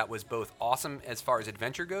movie that was both awesome as far as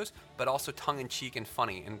adventure goes, but also tongue-in-cheek and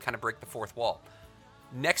funny and kind of break the fourth wall.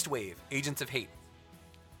 Next wave, Agents of Hate.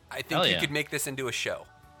 I think you could make this into a show,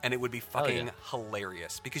 and it would be fucking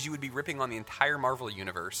hilarious because you would be ripping on the entire Marvel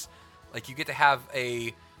universe. Like, you get to have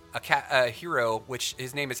a hero, which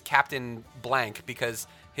his name is Captain Blank because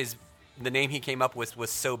the name he came up with was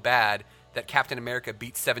so bad that Captain America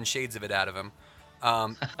beat 7 shades of it out of him.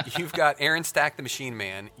 You've got Aaron Stack the Machine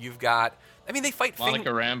Man. You've got... I mean, they fight... Monica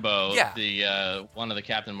Rambeau, Yeah. one of the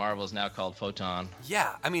Captain Marvel is now called Photon.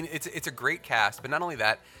 Yeah, I mean, it's a great cast, but not only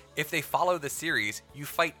that, if they follow the series, you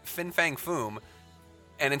fight Fin Fang Foom,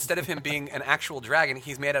 and instead of him being an actual dragon,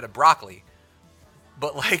 he's made out of broccoli.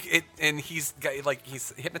 But he's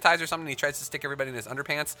hypnotized or something, and he tries to stick everybody in his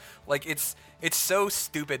underpants. Like, it's so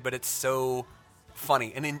stupid, but it's so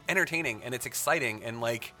funny and entertaining, and it's exciting, and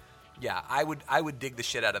yeah, I would dig the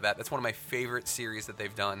shit out of that. That's one of my favorite series that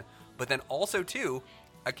they've done. But then also too,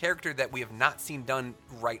 a character that we have not seen done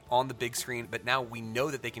right on the big screen, but now we know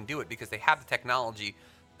that they can do it because they have the technology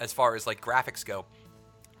as far as graphics go.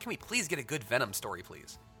 Can we please get a good Venom story,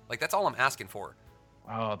 please? That's all I'm asking for.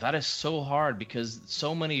 Oh, that is so hard because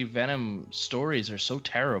so many Venom stories are so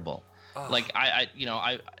terrible. Ugh.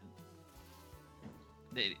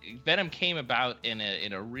 Venom came about in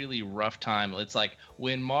a really rough time. It's like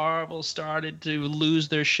when Marvel started to lose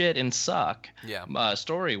their shit and suck. Yeah.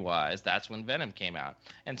 Story wise, that's when Venom came out.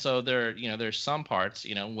 And so there's some parts,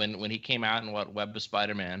 when he came out in Web of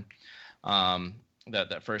Spider-Man,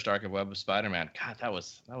 that first arc of Web of Spider-Man. God, that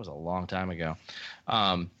was a long time ago.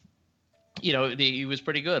 He was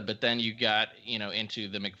pretty good, but then you got into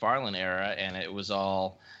the McFarlane era, and it was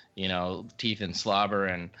all teeth and slobber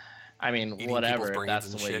and. I mean, Eating whatever, if that's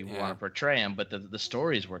and the way shit, you want to portray him, but the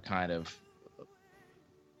stories were kind of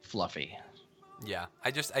fluffy. Yeah, I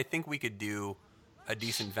think we could do a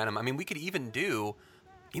decent Venom. I mean, we could even do,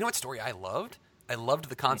 what story I loved? I loved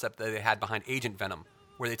the concept that they had behind Agent Venom,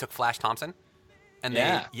 where they took Flash Thompson. And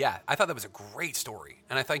I thought that was a great story.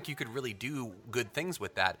 And I think you could really do good things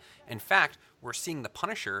with that. In fact, we're seeing the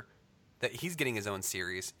Punisher, that he's getting his own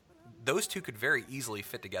series. Those two could very easily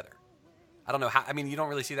fit together. I don't know how. I mean, you don't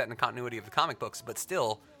really see that in the continuity of the comic books, but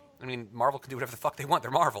still, I mean, Marvel can do whatever the fuck they want.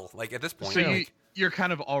 They're Marvel. At this point. So you're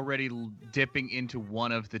kind of already dipping into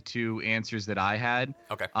one of the two answers that I had.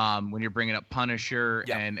 Okay. When you're bringing up Punisher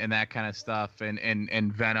and that kind of stuff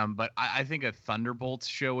and Venom, but I think a Thunderbolts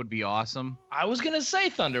show would be awesome. I was gonna say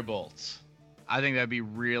Thunderbolts. I think that'd be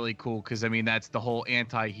really cool because I mean that's the whole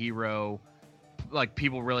anti-hero.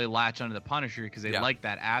 People really latch onto the Punisher because they like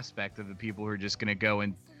that aspect of the people who are just gonna go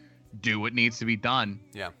and do what needs to be done.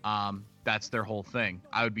 Yeah. That's their whole thing.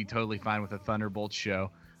 I would be totally fine with a Thunderbolts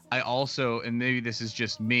show. I also, and maybe this is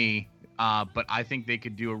just me, but I think they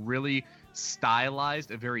could do a really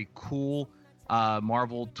stylized a very cool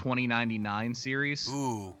Marvel 2099 series.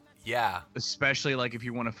 Ooh, yeah. Especially like if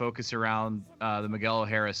you want to focus around the Miguel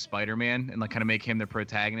O'Hara Spider-Man and like kind of make him the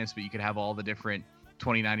protagonist, but you could have all the different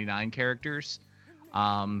 2099 characters.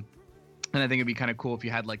 And I think it'd be kind of cool if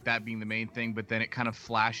you had like that being the main thing, but then it kind of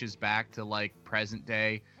flashes back to like present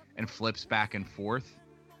day and flips back and forth.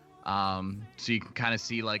 So you can kind of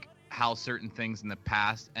see like how certain things in the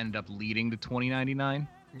past ended up leading to 2099.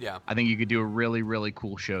 Yeah. I think you could do a really, really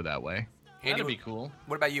cool show that way. Andy, That'd be cool.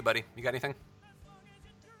 What about you, buddy? You got anything?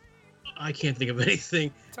 I can't think of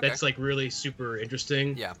anything okay. that's like really super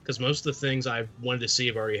interesting. Yeah. Because most of the things I wanted to see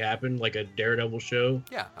have already happened, like a Daredevil show.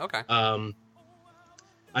 Yeah. Okay. I'm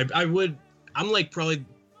like probably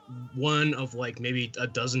one of like maybe a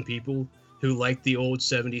dozen people who like the old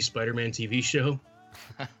 70s Spider-Man TV show.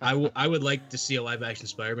 I would like to see a live action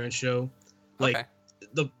Spider-Man show. Like okay.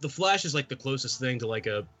 the Flash is like the closest thing to like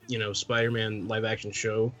a, Spider-Man live action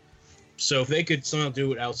show. So if they could somehow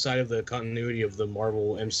do it outside of the continuity of the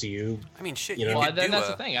Marvel MCU, I mean, shit. Well, then that's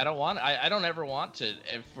the thing. I don't ever want to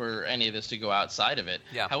for any of this to go outside of it.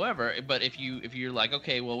 Yeah. However, but if you're like,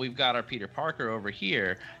 okay, well, we've got our Peter Parker over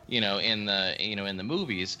here, in the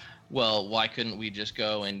movies. Well, why couldn't we just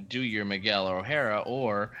go and do your Miguel O'Hara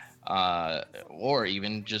or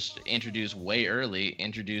even just introduce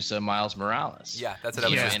Miles Morales? Yeah, that's what I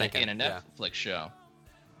was just thinking. In a Netflix show.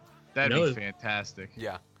 That'd be fantastic.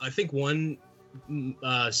 Yeah. I think one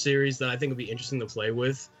series that I think would be interesting to play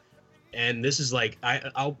with, and this is like,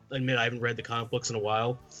 I'll admit I haven't read the comic books in a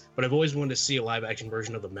while, but I've always wanted to see a live action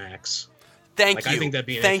version of the Max. Thank you. I think that'd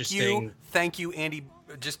be interesting. Thank you, Andy.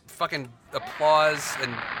 Just fucking applause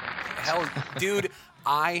and hell, dude.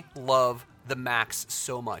 I love the Max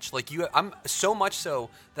so much. I'm so much so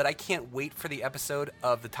that I can't wait for the episode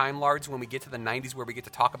of the Time Lords when we get to the 90s where we get to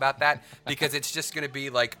talk about that, because it's just going to be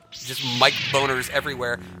like just Mike boners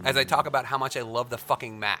everywhere as I talk about how much I love the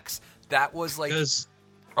fucking Max. That was like, because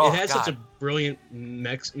it has such a brilliant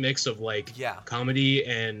mix of like comedy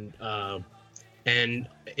and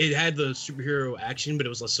it had the superhero action, but it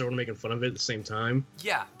was sort of making fun of it at the same time.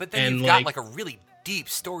 Yeah, but then you've got like a really deep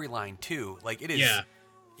storyline too. Like it is.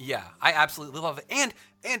 Yeah, I absolutely love it.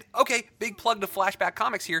 And okay, big plug to Flashback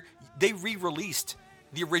Comics here. They re-released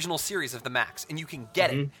the original series of the Max, and you can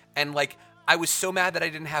get it. And like, I was so mad that I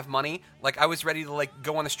didn't have money. Like, I was ready to like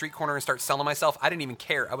go on the street corner and start selling myself. I didn't even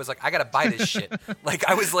care. I was like, I gotta buy this shit. Like,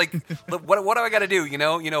 I was like, what do I gotta do?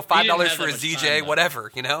 $5 for a ZJ,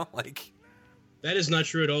 whatever. Like. That is not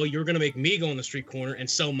true at all. You were gonna make me go on the street corner and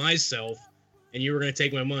sell myself, and you were gonna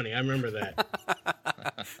take my money. I remember that.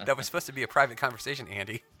 That was supposed to be a private conversation,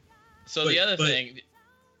 Andy. So the other thing.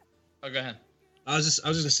 Oh, go ahead. I was just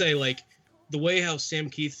gonna say, like, the way how Sam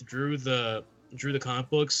Keith drew the comic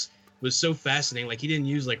books was so fascinating. Like, he didn't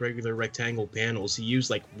use like regular rectangle panels. He used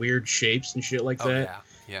like weird shapes and shit like that.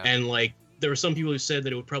 Yeah. And like, there were some people who said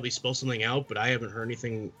that it would probably spell something out, but I haven't heard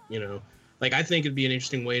anything. Like, I think it'd be an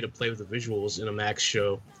interesting way to play with the visuals in a Max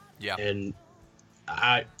show. Yeah. And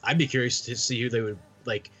I'd be curious to see who they would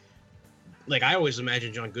like. Like, I always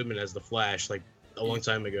imagined John Goodman as the Flash, like a long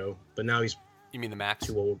time ago, but now he's. You mean the Max?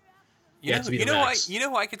 Too old. You know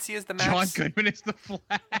who I could see as the Max? John Goodman is the Flash.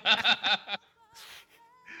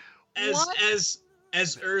 as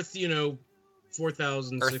Earth,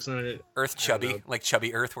 4,600. Earth chubby, like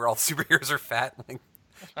chubby Earth, where all the superheroes are fat. Like,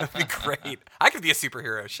 that'd be great. I could be a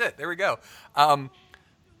superhero. Shit, there we go.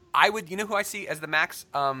 I would. You know who I see as the Max?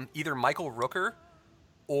 Either Michael Rooker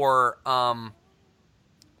or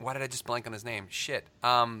why did I just blank on his name? Shit.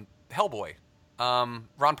 Hellboy. Ron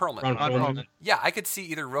Perlman. Ron Perlman. Yeah, I could see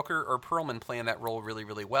either Rooker or Perlman playing that role really,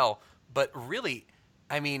 really well. But really,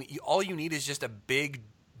 I mean, all you need is just a big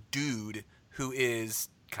dude who is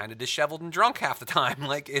kind of disheveled and drunk half the time.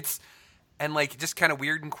 Like, and like just kind of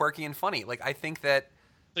weird and quirky and funny. Like, I think that.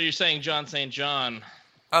 So you're saying John St. John?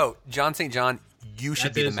 Oh, John St. John, you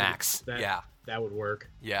should be the Max. Yeah, that would work.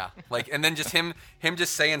 Yeah, like, and then just him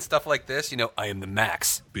just saying stuff like this. I am the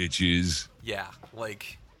Max, bitches. Yeah,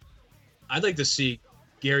 like. I'd like to see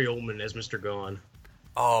Gary Oldman as Mr. Gone.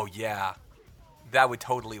 Oh yeah, that would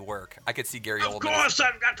totally work. I could see Gary Oldman. Of course,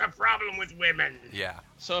 I've got a problem with women. Yeah.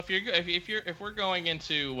 So if we're going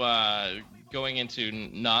into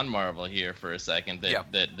non-Marvel here for a second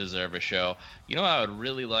that deserve a show, I would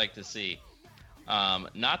really like to see,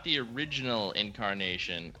 not the original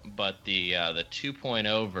incarnation, but the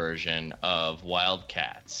 2.0 version of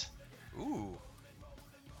Wildcats. Ooh.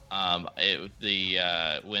 When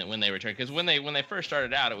they returned, because when they first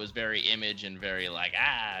started out, it was very Image and very like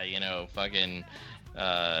fucking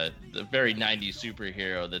the very 90s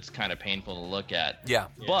superhero that's kind of painful to look at. Yeah.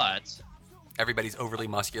 But Everybody's overly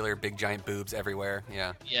muscular, big giant boobs everywhere.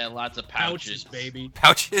 Yeah. Yeah, lots of Pouches, baby.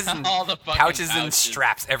 Pouches and All the fucking pouches and pouches.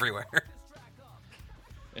 straps everywhere.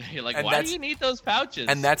 You're like, And why do that's- you need those pouches?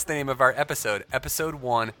 And that's the name of our episode. Episode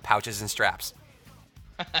 1, Pouches and Straps.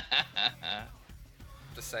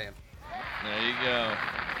 Just saying. There you go.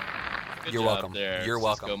 Good You're job welcome. There, You're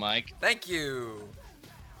welcome. Cisco Mike. Thank you.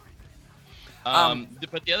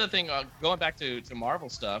 But the other thing, going back to Marvel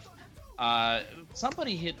stuff,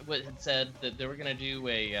 somebody had said that they were going to do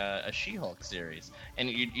a She-Hulk series, and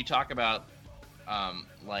you talk about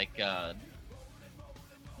what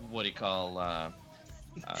do you call?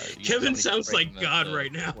 Kevin somebody sounds like breaking God the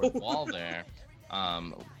right now. fourth wall there.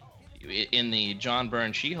 In the John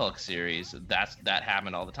Byrne She-Hulk series, that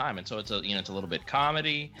happened all the time, and so it's a little bit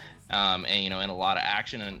comedy, and a lot of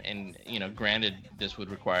action, and granted, this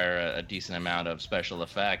would require a decent amount of special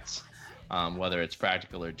effects, whether it's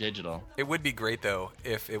practical or digital. It would be great though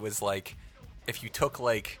if it was if you took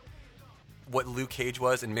what Luke Cage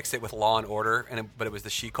was and mixed it with Law and Order, but it was the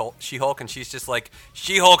She-Hulk, and she's just like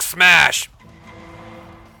She-Hulk smash.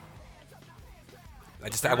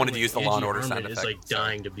 I wanted to use the Law and Order sound Harmon effect. is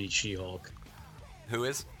dying to be She-Hulk. Who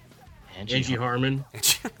is? Angie Harmon.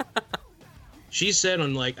 She said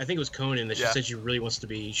on I think it was Conan that she said she really wants to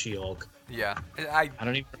be She-Hulk. Yeah, I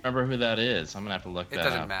don't even remember who that is. I'm gonna have to look that up. It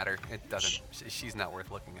doesn't matter. It doesn't. She's not worth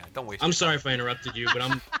looking at. Don't waste. I'm sorry if I interrupted you,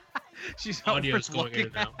 but She's audio's going in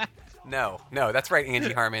and out. No, that's right,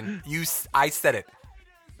 Angie Harmon. I said it.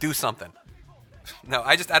 Do something. No,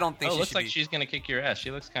 I don't think she looks should like be. she's gonna kick your ass. She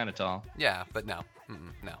looks kind of tall. Yeah, but no.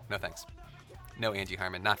 No thanks. No, Angie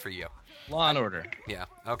Harmon, not for you. Law and Order. Yeah,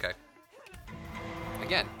 okay.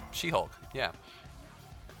 Again, She-Hulk, yeah.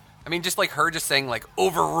 I mean, just her just saying,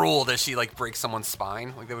 overruled as she, breaks someone's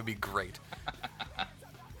spine. That would be great.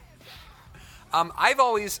 I've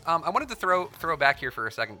always... I wanted to throw back here for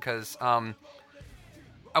a second, because I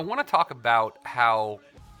want to talk about how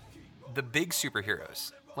the big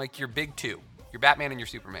superheroes, your big two, your Batman and your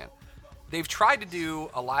Superman, they've tried to do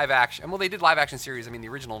a live-action... Well, they did live-action series. I mean, the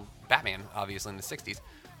original Batman, obviously, in the 60s.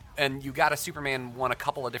 And you got a Superman one a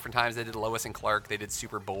couple of different times. They did Lois and Clark. They did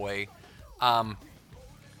Superboy.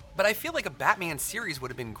 But I feel like a Batman series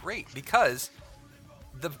would have been great because,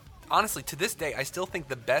 honestly, to this day, I still think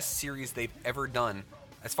the best series they've ever done,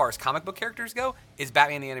 as far as comic book characters go, is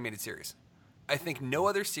Batman the Animated Series. I think no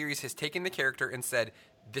other series has taken the character and said,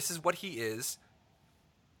 this is what he is.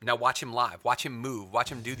 Now watch him live. Watch him move.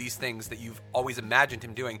 Watch him do these things that you've always imagined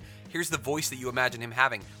him doing. Here's the voice that you imagine him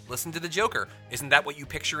having. Listen to the Joker. Isn't that what you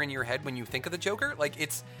picture in your head when you think of the Joker?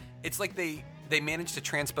 It's like they managed to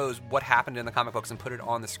transpose what happened in the comic books and put it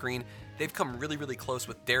on the screen. They've come really, really close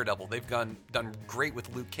with Daredevil. They've done great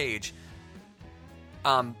with Luke Cage.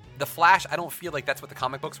 The Flash, I don't feel like that's what the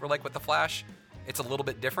comic books were like with the Flash. It's a little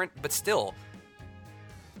bit different, but still,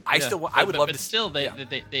 I would love to. But still,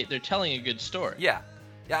 they're telling a good story. Yeah,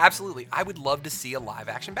 absolutely. I would love to see a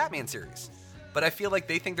live-action Batman series, but I feel like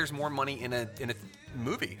they think there's more money in a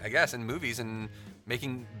movie, I guess, in movies, and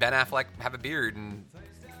making Ben Affleck have a beard and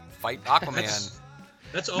fight Aquaman.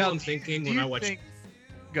 That's all I'm thinking when I watch.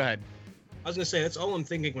 Go ahead. I was gonna say that's all I'm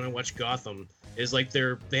thinking when I watch Gotham. Is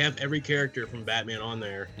they have every character from Batman on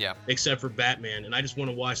there, except for Batman, and I just want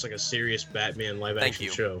to watch a serious Batman live-action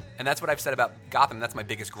show. And that's what I've said about Gotham. That's my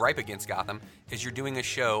biggest gripe against Gotham is you're doing a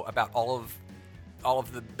show about all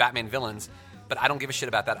of the Batman villains, but I don't give a shit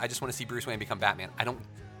about that. I just want to see Bruce Wayne become Batman.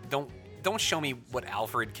 Don't show me what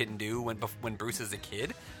Alfred can do when Bruce is a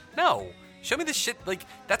kid. No. Show me this shit.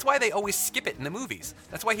 That's why they always skip it in the movies.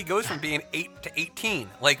 That's why he goes from being 8 to 18.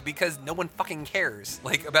 Because no one fucking cares,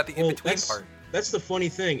 about the in-between part. That's the funny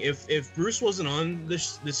thing. If Bruce wasn't on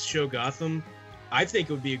this show Gotham, I think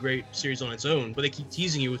it would be a great series on its own, but they keep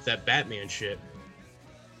teasing you with that Batman shit.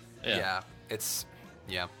 Yeah. It's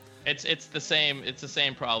the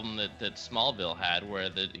same problem that Smallville had, where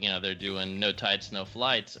they're doing No Tights, No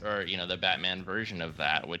Flights, or the Batman version of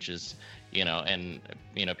that, which is and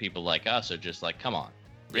people like us are just like, come on,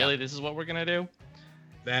 really, this is what we're gonna do?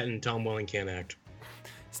 That and Tom Welling can't act.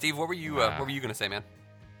 Steve, what were you gonna say, man?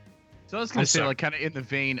 So I was gonna say, kind of in the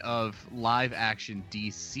vein of live action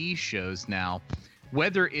DC shows now,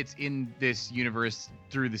 whether it's in this universe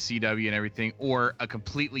through the CW and everything, or a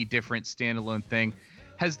completely different standalone thing.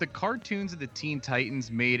 Has the cartoons of the Teen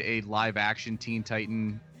Titans made a live-action Teen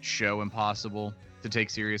Titan show impossible to take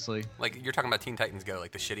seriously? You're talking about Teen Titans Go,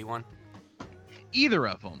 the shitty one? Either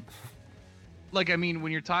of them.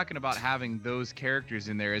 When you're talking about having those characters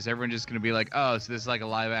in there, is everyone just going to be like, oh, so this is a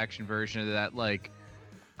live-action version of that,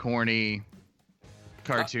 corny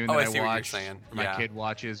cartoon that I watch, my kid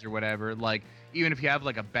watches or whatever? Even if you have,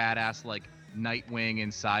 a badass, Nightwing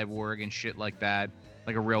and Cyborg and shit like that,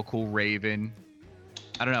 like a real cool Raven.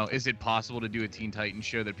 I don't know. Is it possible to do a Teen Titans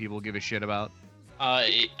show that people give a shit about?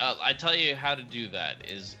 I tell you how to do that.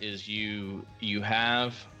 Is you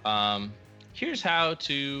have here's how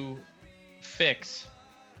to fix.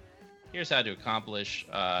 Here's how to accomplish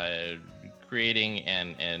creating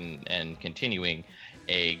and continuing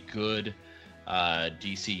a good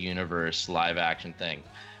DC Universe live action thing.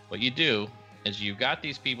 What you do is you've got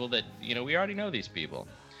these people that we already know these people.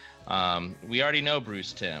 We already know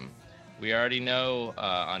Bruce Timm. We already know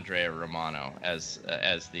Andrea Romano as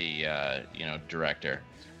the director.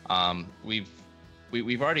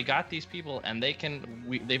 We've already got these people, and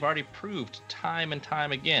they've already proved time and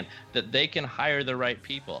time again that they can hire the right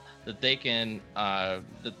people, that they can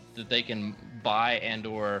that they can buy and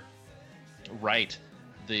or write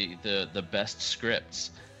the best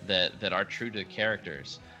scripts that are true to the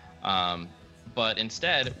characters. But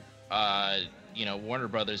instead, Warner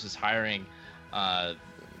Brothers is hiring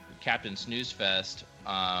Captain Snoozefest.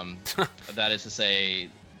 That is to say,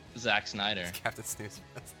 Zack Snyder. Captain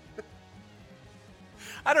Snoozefest.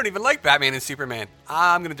 I don't even like Batman and Superman.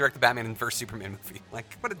 I'm gonna direct the Batman vs Superman movie.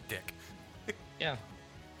 Like, what a dick. Yeah.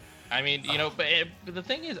 I mean, but the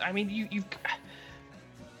thing is, I mean, you've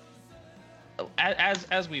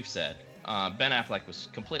as we've said, Ben Affleck was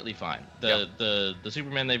completely fine. The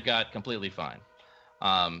Superman they've got completely fine.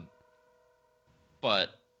 But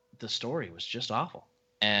the story was just awful.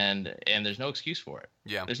 And there's no excuse for it.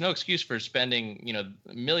 Yeah. There's no excuse for spending,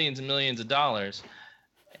 millions and millions of dollars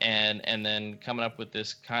and then coming up with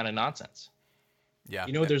this kind of nonsense. Yeah.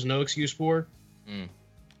 You know what there's no excuse for? Mm.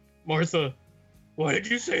 Martha. Why did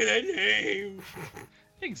you say that name?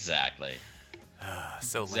 Exactly.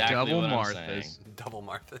 So exactly double what I'm Marthas. saying. Double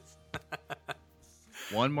Marthas.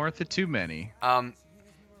 One Martha too many. Are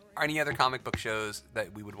any other comic book shows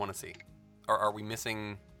that we would want to see? Or are we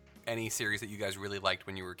missing any series that you guys really liked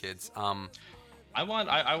when you were kids? I want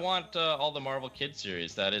all the Marvel Kids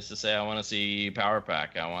series. That is to say, I want to see Power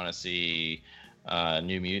Pack. I want to see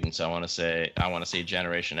New Mutants. I want to see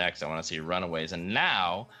Generation X. I want to see Runaways. And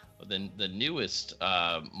now the newest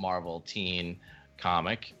Marvel teen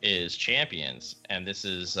comic is Champions, and this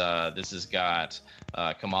has got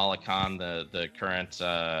Kamala Khan, the current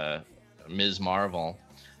Ms. Marvel.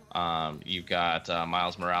 You've got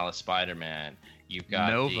Miles Morales, Spider-Man. You've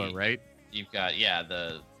got Nova, right? You've got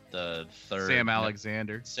the third Sam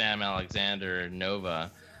Alexander.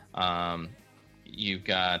 Nova. You've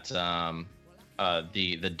got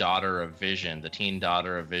the daughter of Vision, the teen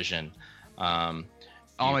daughter of Vision.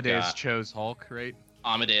 Amadeus Cho's Hulk, right?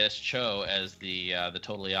 Amadeus Cho as the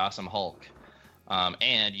totally awesome Hulk.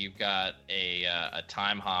 And you've got a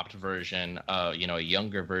time hopped version, a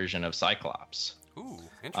younger version of Cyclops. Ooh,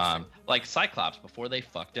 interesting. Like Cyclops before they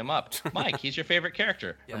fucked him up. Mike, he's your favorite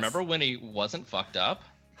character. Yes. Remember when he wasn't fucked up?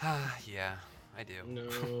 Yeah, I do.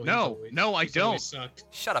 No, I don't. Sucked.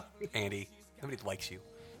 Shut up, Andy. Nobody likes you.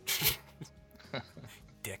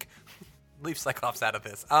 Dick. Leave Cyclops out of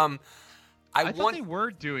this. I thought they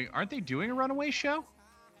were doing. Aren't they doing a Runaway show?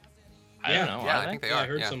 I don't know. Yeah, I think they are. I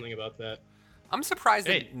heard something about that. I'm surprised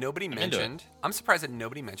that nobody mentioned. I'm surprised that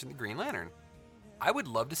nobody mentioned the Green Lantern. I would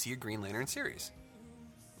love to see a Green Lantern series,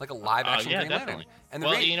 like a live action Green definitely. Lantern. And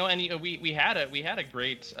we had a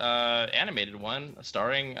great animated one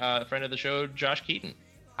starring a friend of the show, Josh Keaton.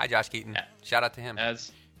 Hi, Josh Keaton. Shout out to him.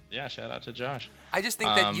 Shout out to Josh. I just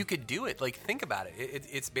think that you could do it. Like, think about it.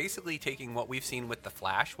 It's basically taking what we've seen with The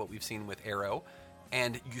Flash, what we've seen with Arrow,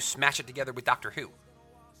 and you smash it together with Doctor Who.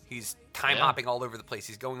 He's time-hopping all over the place.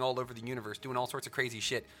 He's going all over the universe, doing all sorts of crazy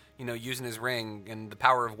shit, using his ring and the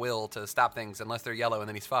power of will to stop things unless they're yellow, and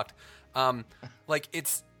then he's fucked.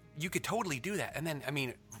 You could totally do that. And then,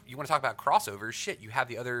 you want to talk about crossovers? Shit, you have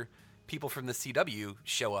the other people from the CW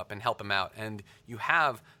show up and help him out, and you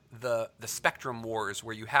have the Spectrum Wars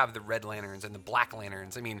where you have the Red Lanterns and the Black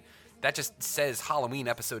Lanterns. That just says Halloween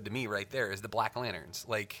episode to me right there is the Black Lanterns.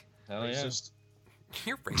 Like, hell yeah.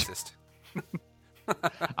 You're racist.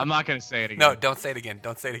 I'm not going to say it again. No, don't say it again.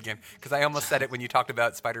 Don't say it again. Because I almost said it when you talked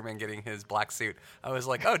about Spider-Man getting his black suit. I was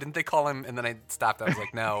like, oh, didn't they call him? And then I stopped. I was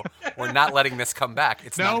like, no, we're not letting this come back.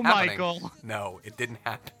 It's not happening. Michael. No, it didn't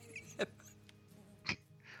happen.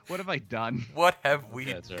 What have I done? What have we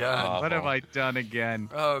done? Awful. What have I done again?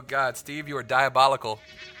 Oh, God. Steve, you are diabolical.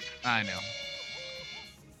 I know.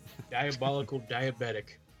 Diabolical diabetic.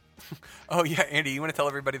 Oh, yeah, Andy, you want to tell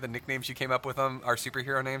everybody the nicknames you came up with them, our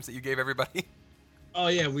superhero names that you gave everybody? Oh,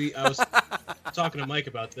 yeah, I was talking to Mike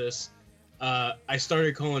about this. I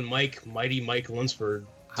started calling Mike Mighty Mike Lunsford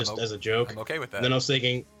just as a joke. I'm okay with that. And then I was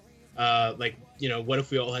thinking, what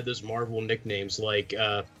if we all had those Marvel nicknames? Like,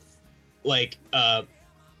 like I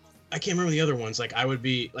can't remember the other ones. Like I would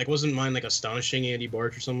be like, wasn't mine like Astonishing Andy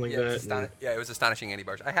Barch or something like that? Yeah, it was Astonishing Andy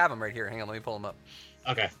Barch. I have them right here. Hang on, let me pull them up.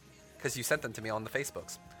 Okay. Because you sent them to me on the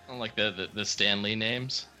Facebooks. Like the Stan Lee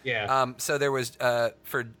names. Yeah. So there was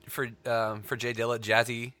for Jay Dilla,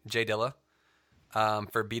 Jazzy Jay Dilla.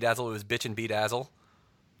 For Bedazzle, it was Bitch and Bedazzle.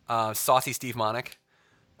 Saucy Steve Monick.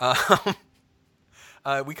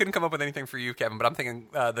 We couldn't come up with anything for you, Kevin, but I'm thinking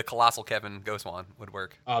the Colossal Kevin Goswan would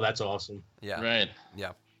work. Oh, that's awesome. Yeah. Right.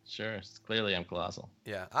 Yeah. Sure. Clearly, I'm colossal.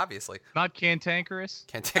 Yeah, obviously. Not cantankerous.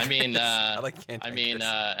 Cantankerous. I mean, I like cantankerous. I mean,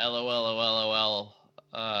 LOL.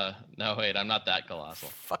 No, wait, I'm not that colossal.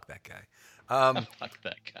 Fuck that guy. Fuck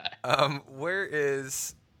that guy. Where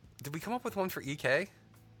is? Did we come up with one for EK?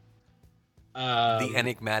 The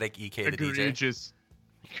enigmatic EK the DJ. Egregious.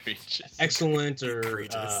 Excellent or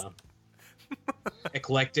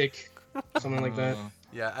eclectic, something like that.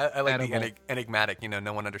 Yeah, I like Edible. the enigmatic. You know,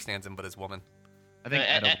 no one understands him but his woman. I think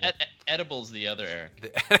edible. Edible's the other Eric.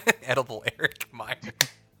 The edible Eric Meyer.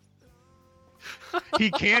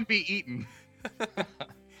 He can't be eaten.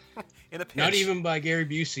 In a pinch. Not even by Gary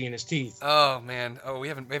Busey and his teeth. Oh man. Oh, we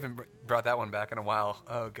haven't brought that one back in a while.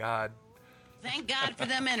 Oh God. Thank God for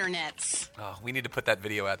them internets. Oh, we need to put that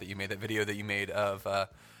video out that you made. That video that you made of.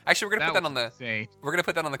 Actually, we're gonna put that on the. Insane. We're gonna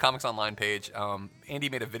put that on the Comics Online page. Andy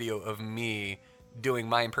made a video of me doing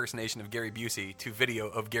my impersonation of Gary Busey to video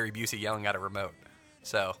of Gary Busey yelling at a remote.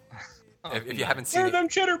 So, if you haven't seen Where it, are them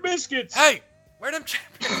cheddar biscuits? Hey, where are them cheddar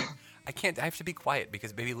biscuits? I can't. I have to be quiet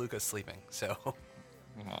because baby Luca's sleeping. So.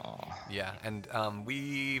 Aww. Yeah, and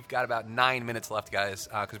we've got about 9 minutes left, guys,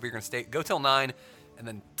 because we're going to go till 9, and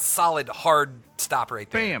then solid, hard stop right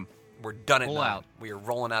there. Bam. We're done at Roll 9. out. We are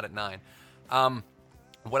rolling out at 9.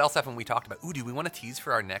 What else haven't we talked about? Ooh, do we want to tease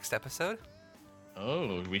for our next episode?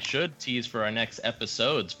 Oh, we should tease for our next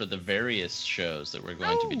episodes for the various shows that we're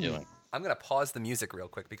going to be doing. I'm going to pause the music real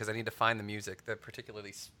quick because I need to find the music that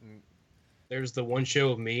particularly... There's the one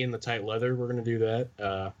show of me in the tight leather. We're gonna do that.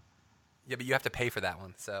 Yeah, but you have to pay for that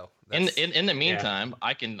one. So in the meantime,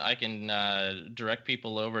 I can direct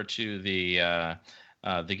people over to the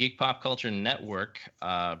Geek Pop Culture Network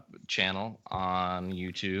channel on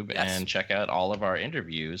YouTube and check out all of our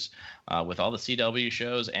interviews with all the CW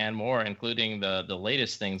shows and more, including the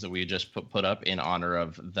latest things that we just put up in honor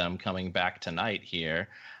of them coming back tonight. Here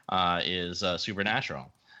is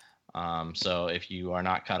Supernatural. So if you are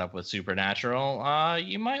not caught up with Supernatural,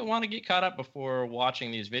 you might want to get caught up before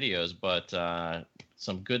watching these videos, but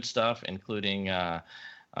some good stuff, including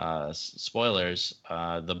spoilers.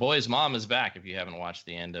 The boy's mom is back if you haven't watched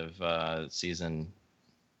the end of season,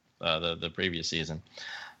 the previous season.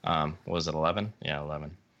 Was it 11? Yeah,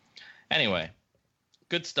 11. Anyway,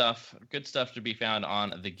 good stuff to be found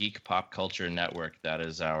on the Geek Pop Culture Network. That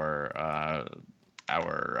is our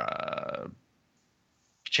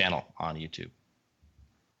channel on YouTube.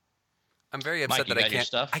 I'm very upset Mike,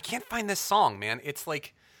 that I can't find this song, man. It's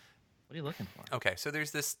like, what are you looking for? Okay, so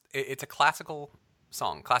there's this. It's a classical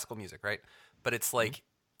song, classical music, right? But it's like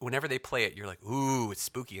whenever they play it, you're like, ooh, it's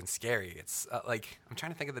spooky and scary. It's like I'm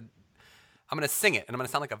trying to think of the. I'm gonna sing it, and I'm gonna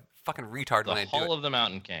sound like a fucking retard when I do it. The Hall of the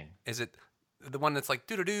Mountain King. Is it the one that's like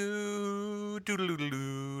doo doo doo doo doo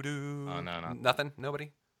doo doo? Oh no, nothing, nobody.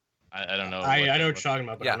 I don't know. I know what you're talking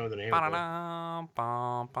about, but I Yeah. don't know the name of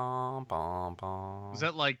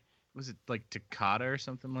it. Was it like Toccata or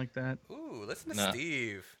something like that? Ooh, listen to No.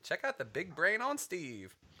 Steve. Check out the big brain on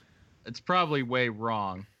Steve. It's probably way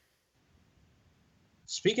wrong.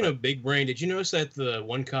 Speaking of big brain, did you notice that the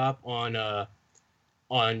one cop on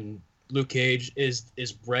Luke Cage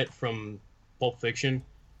is Brett from Pulp Fiction?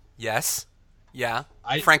 Yes. Yeah.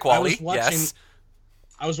 Frank Wally. Yes.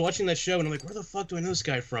 I was watching that show and I'm like, where the fuck do I know this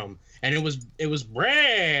guy from? And it was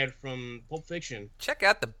Brad from Pulp Fiction. Check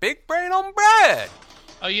out the big brain on Brad.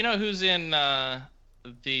 Oh, you know who's in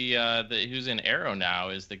who's in Arrow now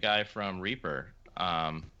is the guy from Reaper.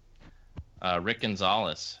 Rick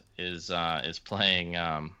Gonzalez is playing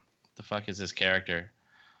the fuck is his character?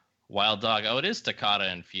 Wild Dog. Oh, it is Toccata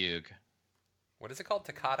and Fugue. What is it called?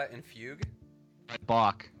 Toccata and Fugue?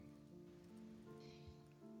 Bach.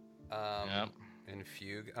 Yep. And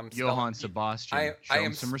Fugue. Johann Sebastian. Show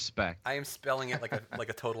him some respect. I am spelling it like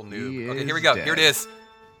a total He noob. Okay, is here we go. dead. Here it is.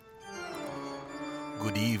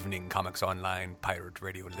 Good evening, Comics Online Pirate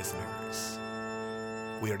Radio listeners.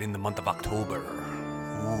 We are in the month of October.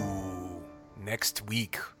 Ooh, next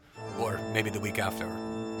week, or maybe the week after.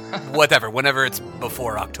 Whatever, whenever it's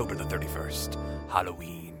before October the 31st.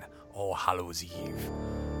 Halloween, All Hallows Eve.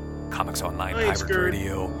 Comics Online Thanks, Pirate Gert.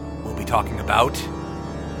 Radio will be talking about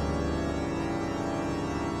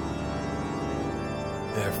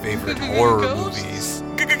their favorite horror movies.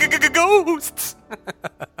 ghosts.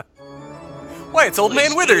 Why, it's Old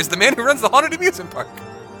Man Withers, the man who runs the haunted amusement park.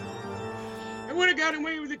 I would have gotten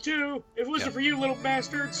away with it too if it wasn't for you little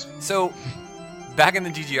bastards. So, back in the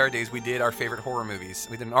GGR days, we did our favorite horror movies.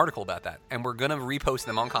 We did an article about that, and we're gonna repost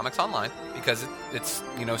them on Comics Online because it's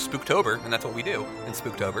Spooktober, and that's what we do in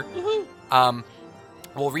Spooktober.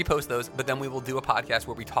 We'll repost those, but then we will do a podcast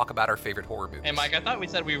where we talk about our favorite horror movies. Hey, Mike, I thought we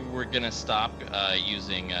said we were going to stop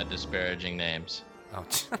using disparaging names. Oh,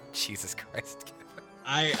 Jesus Christ.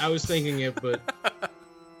 I was thinking it, but...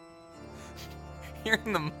 You're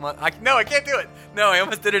in the... No, I can't do it. No, I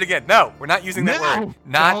almost did it again. No, we're not using that word.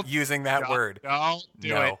 Not using that word. Don't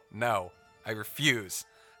do it. No, I refuse.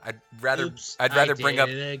 I'd Oops, rather bring I up...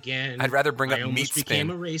 did it again. I'd rather bring up I Meat almost Spin. became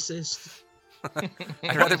a racist.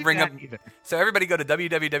 I'd rather bring up... So everybody go to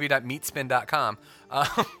www.meatspin.com.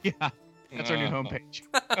 Yeah, that's our new homepage.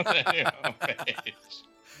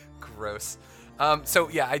 Gross. So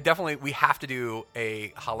yeah, we have to do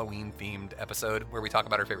a Halloween-themed episode where we talk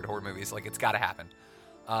about our favorite horror movies. Like, it's got to happen.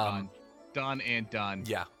 Done and done.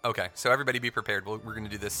 Yeah. Okay. So everybody be prepared. We're going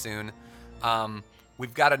to do this soon. We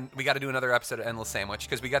got to do another episode of Endless Sandwich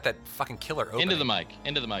because we got that fucking killer opening. Into the mic,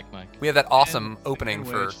 Mike. We have that awesome opening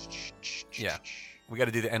for... Yeah. We got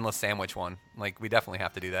to do the Endless Sandwich one. Like, we definitely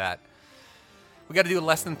have to do that. We got to do a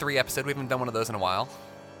less than 3 episode. We haven't done one of those in a while.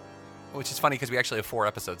 Which is funny because we actually have 4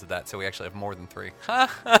 episodes of that, so we actually have more than 3. And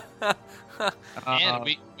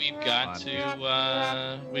we've got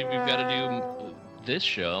to do this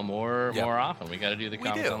show more often. We got to do the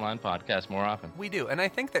Comics Online podcast more often. We do, and I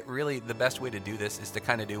think that really the best way to do this is to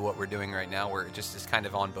kind of do what we're doing right now, where it just is kind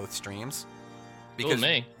of on both streams. Because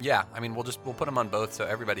me. Yeah, I mean we'll put them on both so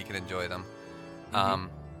everybody can enjoy them.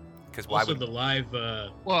 Because why Also would the live...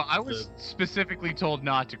 Well, I was specifically told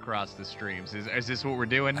not to cross the streams. Is this what we're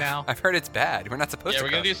doing now? I've heard it's bad. We're not supposed to. Yeah,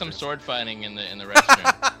 we're cross gonna do the some streams. sword fighting in the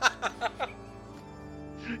restroom.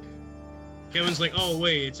 Kevin's like, oh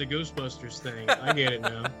wait, it's a Ghostbusters thing. I get it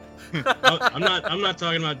now. I'm not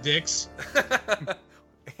talking about dicks.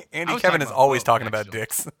 Kevin is always talking about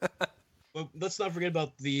dicks. Well, let's not forget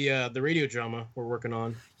about the radio drama we're working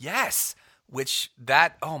on. Yes,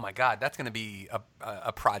 oh my God, that's going to be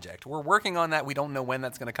a project. We're working on that. We don't know when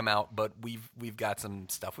that's going to come out, but we've got some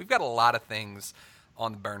stuff. We've got a lot of things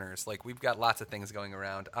on the burners. Like, we've got lots of things going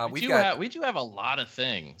around. We do have a lot of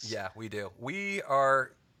things. Yeah, we do. We've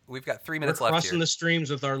got 3 minutes We're left crossing here. the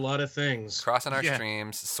streams with our lot of things. Crossing our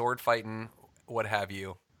streams, sword fighting, what have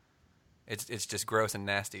you. It's just gross and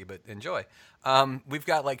nasty, but enjoy. We've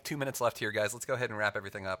got like 2 minutes left here, guys. Let's go ahead and wrap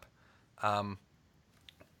everything up.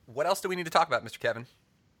 What else do we need to talk about, Mr. Kevin?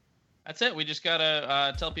 That's it. We just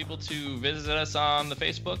gotta tell people to visit us on the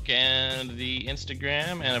Facebook and the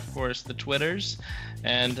Instagram, and of course the Twitters,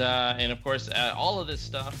 and of course all of this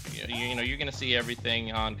stuff. You're gonna see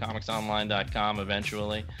everything on comicsonline.com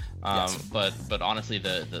eventually. Yes. But honestly,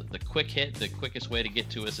 the quick hit, the quickest way to get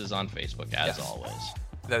to us is on Facebook, as always.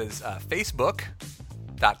 That is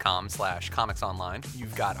facebook.com/comicsonline.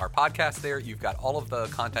 You've got our podcast there. You've got all of the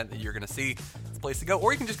content that you're going to see. It's a place to go.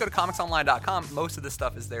 Or you can just go to comicsonline.com. Most of this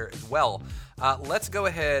stuff is there as well. Let's go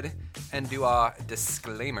ahead and do our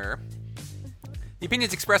disclaimer. The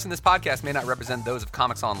opinions expressed in this podcast may not represent those of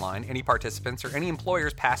Comics Online, any participants, or any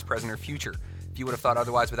employers past, present, or future. If you would have thought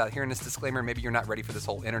otherwise without hearing this disclaimer, maybe you're not ready for this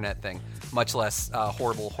whole internet thing, much less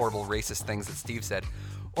horrible racist things that Steve said.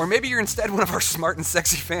 Or maybe you're instead one of our smart and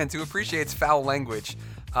sexy fans who appreciates foul language,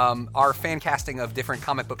 our fan casting of different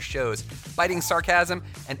comic book shows, biting sarcasm,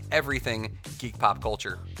 and everything geek pop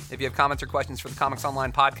culture. If you have comments or questions for the Comics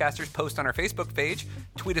Online podcasters, post on our Facebook page,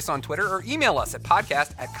 tweet us on Twitter, or email us at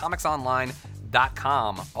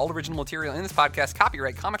podcast@comicsonline.com. All original material in this podcast,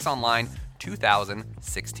 copyright Comics Online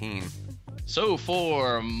 2016. So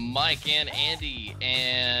for Mike and Andy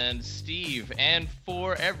and Steve, and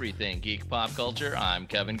for everything geek pop culture, I'm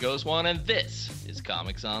Kevin Goes One, and this is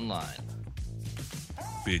Comics Online.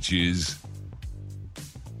 Bitches.